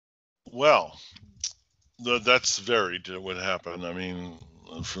 Well, that's varied what happened. I mean,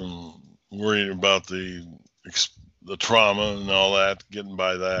 from worrying about the trauma and all that, getting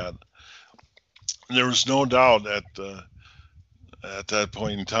by that, there was no doubt at that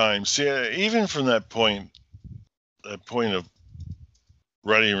point in time. See, even from that point of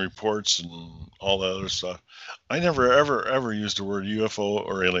writing reports and all that other stuff, I never ever used the word UFO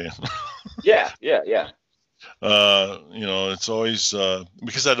or alien. Yeah. It's always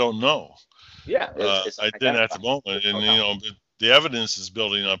because I don't know. Yeah, I didn't at the moment, and the evidence is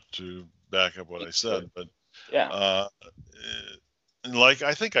building up to back up what I said. But yeah, like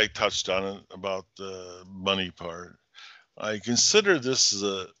I think I touched on it about the money part. I consider this as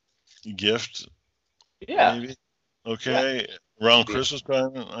a gift, yeah, maybe. yeah. Okay, around Christmas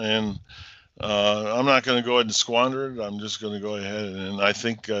time, and I'm not going to go ahead and squander it. I'm just going to go ahead, and I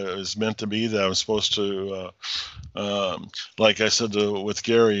think it's meant to be that I'm supposed to, like I said with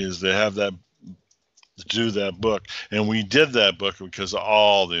Gary, is to have that to do that book, and we did that book because of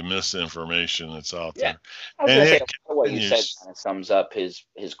all the misinformation that's out Yeah, there, I was and gonna say it what you said continues. kind of sums up his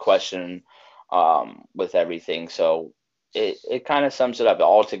question with everything. So it kind of sums it up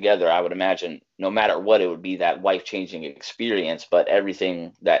all together. I would imagine no matter what, it would be that life changing experience. But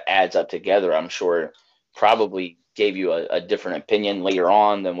everything that adds up together, I'm sure, probably gave you a different opinion later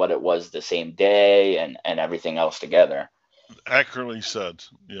on than what it was the same day, and everything else together. Accurately said,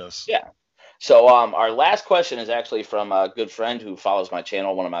 yes. Yeah. So our last question is actually from a good friend who follows my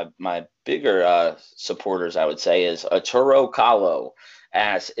channel. One of my bigger supporters, I would say, is Arturo Calo.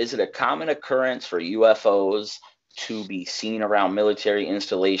 Asks, is it a common occurrence for UFOs to be seen around military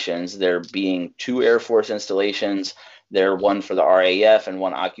installations? There being two Air Force installations, there one for the RAF and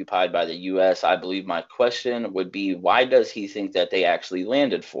one occupied by the US. I believe my question would be, why does he think that they actually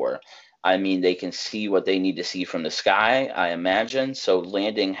landed for? I mean, they can see what they need to see from the sky, I imagine. So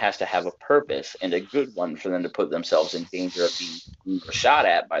landing has to have a purpose and a good one for them to put themselves in danger of being shot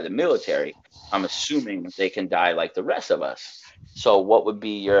at by the military. I'm assuming they can die like the rest of us. So what would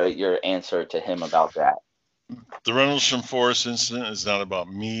be your answer to him about that? The Rendlesham Forest incident is not about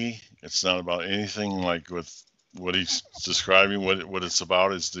me. It's not about anything like with what he's describing. What it's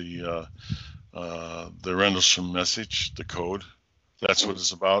about is the Rendlesham message, the code. That's what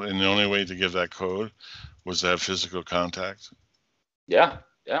it's about. And the only way to give that code was to have physical contact. Yeah,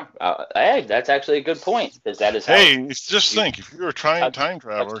 yeah. Hey, that's actually a good point because that is how Hey, just you think, if you're trying touch, time touch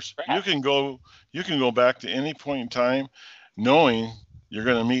travelers, the you craft. can go back to any point in time, knowing you're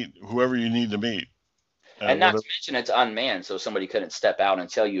going to meet whoever you need to meet at And not to whatever. mention it's unmanned, so somebody couldn't step out and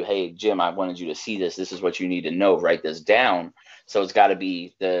tell you, "Hey, Jim, I wanted you to see this. This is what you need to know. Write this down." So it's got to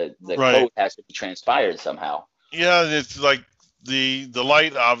be the Right. code has to be transpired somehow. Yeah, it's like the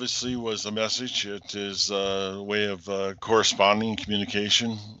light obviously was a message. It is a way of corresponding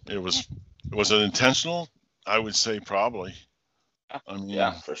communication. Was it intentional? I would say probably. I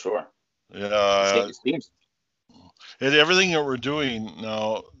Yeah, mean, for sure. yeah, It seems. and everything that we're doing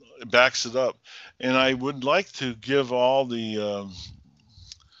now backs it up. And I would like to give all the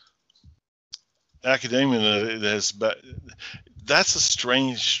academia that has. That's a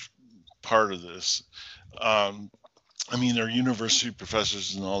strange part of this. Um, I mean, they're university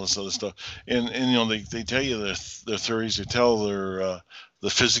professors and all this other stuff, and you know they tell you their theories, they tell the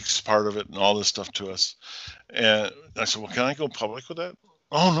physics part of it and all this stuff to us. And I said, well, can I go public with that?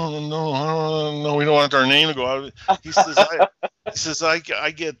 Oh no no no no, we don't want our name to go out. He says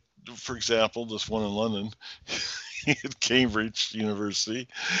I get, for example, this one in London, at Cambridge University.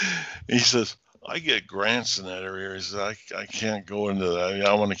 He says I get grants in that area. He says I can't go into that.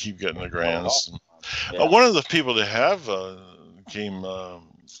 I want to keep getting the Oh, grants. yeah, One of the people that have came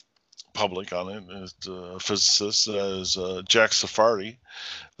public on it is a physicist, is Jack Safardi.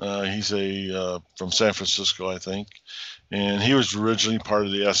 He's from San Francisco, I think, and he was originally part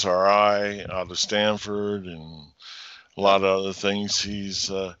of the SRI out of Stanford and a yeah, lot of other things.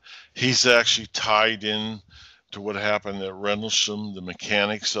 He's actually tied in to what happened at Rendlesham, the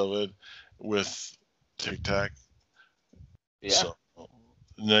mechanics of it with Tic Tac. yeah. So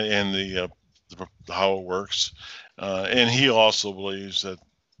and the how it works, and he also believes that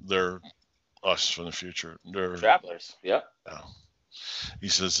they're us from the future. Travelers. Yep. Uh, he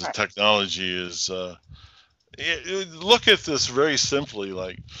says the technology is. Look at this very simply.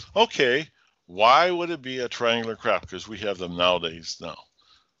 Like, okay, why would it be a triangular craft? Because we have them nowadays now.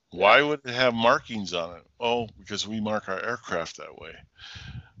 Yeah. Why would it have markings on it? Oh, because we mark our aircraft that way.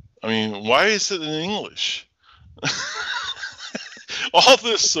 I mean, why is it in English? All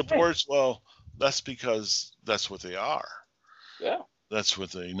this supports, well, that's because that's what they are. Yeah. That's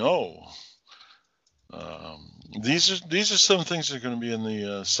what they know. These are some things that are going to be in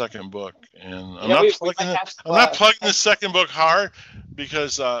the second book, and You know, we might have I'm not to. plugging the second book hard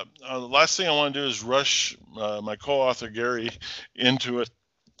because the last thing I want to do is rush my co-author Gary into it.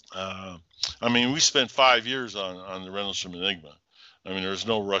 I mean, we spent 5 years on the Rendlesham Enigma. I mean, there's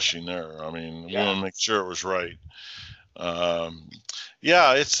no rushing there. I mean, we Yeah. want to make sure it was right. Um,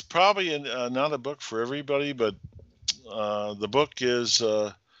 yeah, it's probably not a book for everybody, but the book is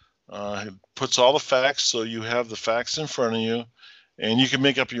it puts all the facts, so you have the facts in front of you, and you can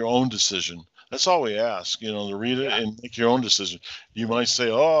make up your own decision. That's all we ask, to read it and make your own decision. You might say,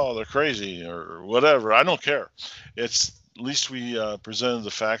 "Oh, they're crazy" or whatever. I don't care. It's at least we presented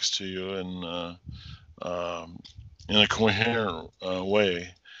the facts to you in a coherent way,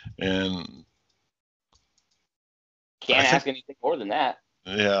 and I Can't think, ask anything more than that.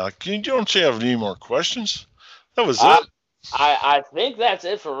 yeah. Don't you have any more questions? That was Uh, it. I think that's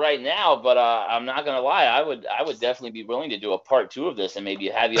it for right now, but I'm not gonna lie. I would definitely be willing to do a part 2 of this and maybe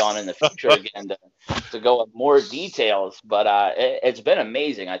have you on in the future again to go into more details. But it's been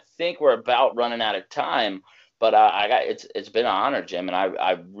amazing. I think we're about running out of time, but it's been an honor, Jim, and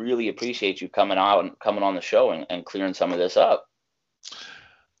I really appreciate you coming on the show and clearing some of this up.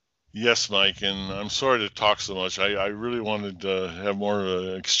 Yes, Mike, and I'm sorry to talk so much. I really wanted to have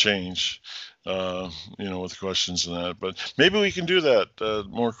more exchange, with questions and that. But maybe we can do that,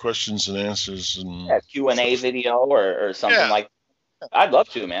 more questions and answers and Yeah, Q&A video or something yeah, like that. I'd love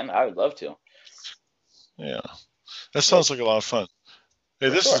to, man. I would love to. yeah. That Well, sounds like a lot of fun. Hey,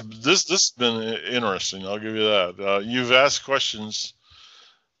 for sure. this has been interesting. I'll give you that. You've asked questions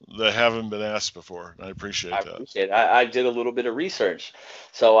that haven't been asked before. I I appreciate that. appreciate it. I did a little bit of research.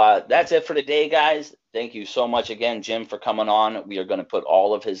 So that's it for today, guys. Thank you so much again, Jim, for coming on. We are going to put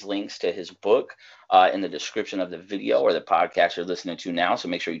all of his links to his book in the description of the video or the podcast you're listening to now. So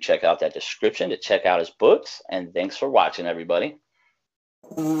make sure you check out that description to check out his books. And thanks for watching, everybody.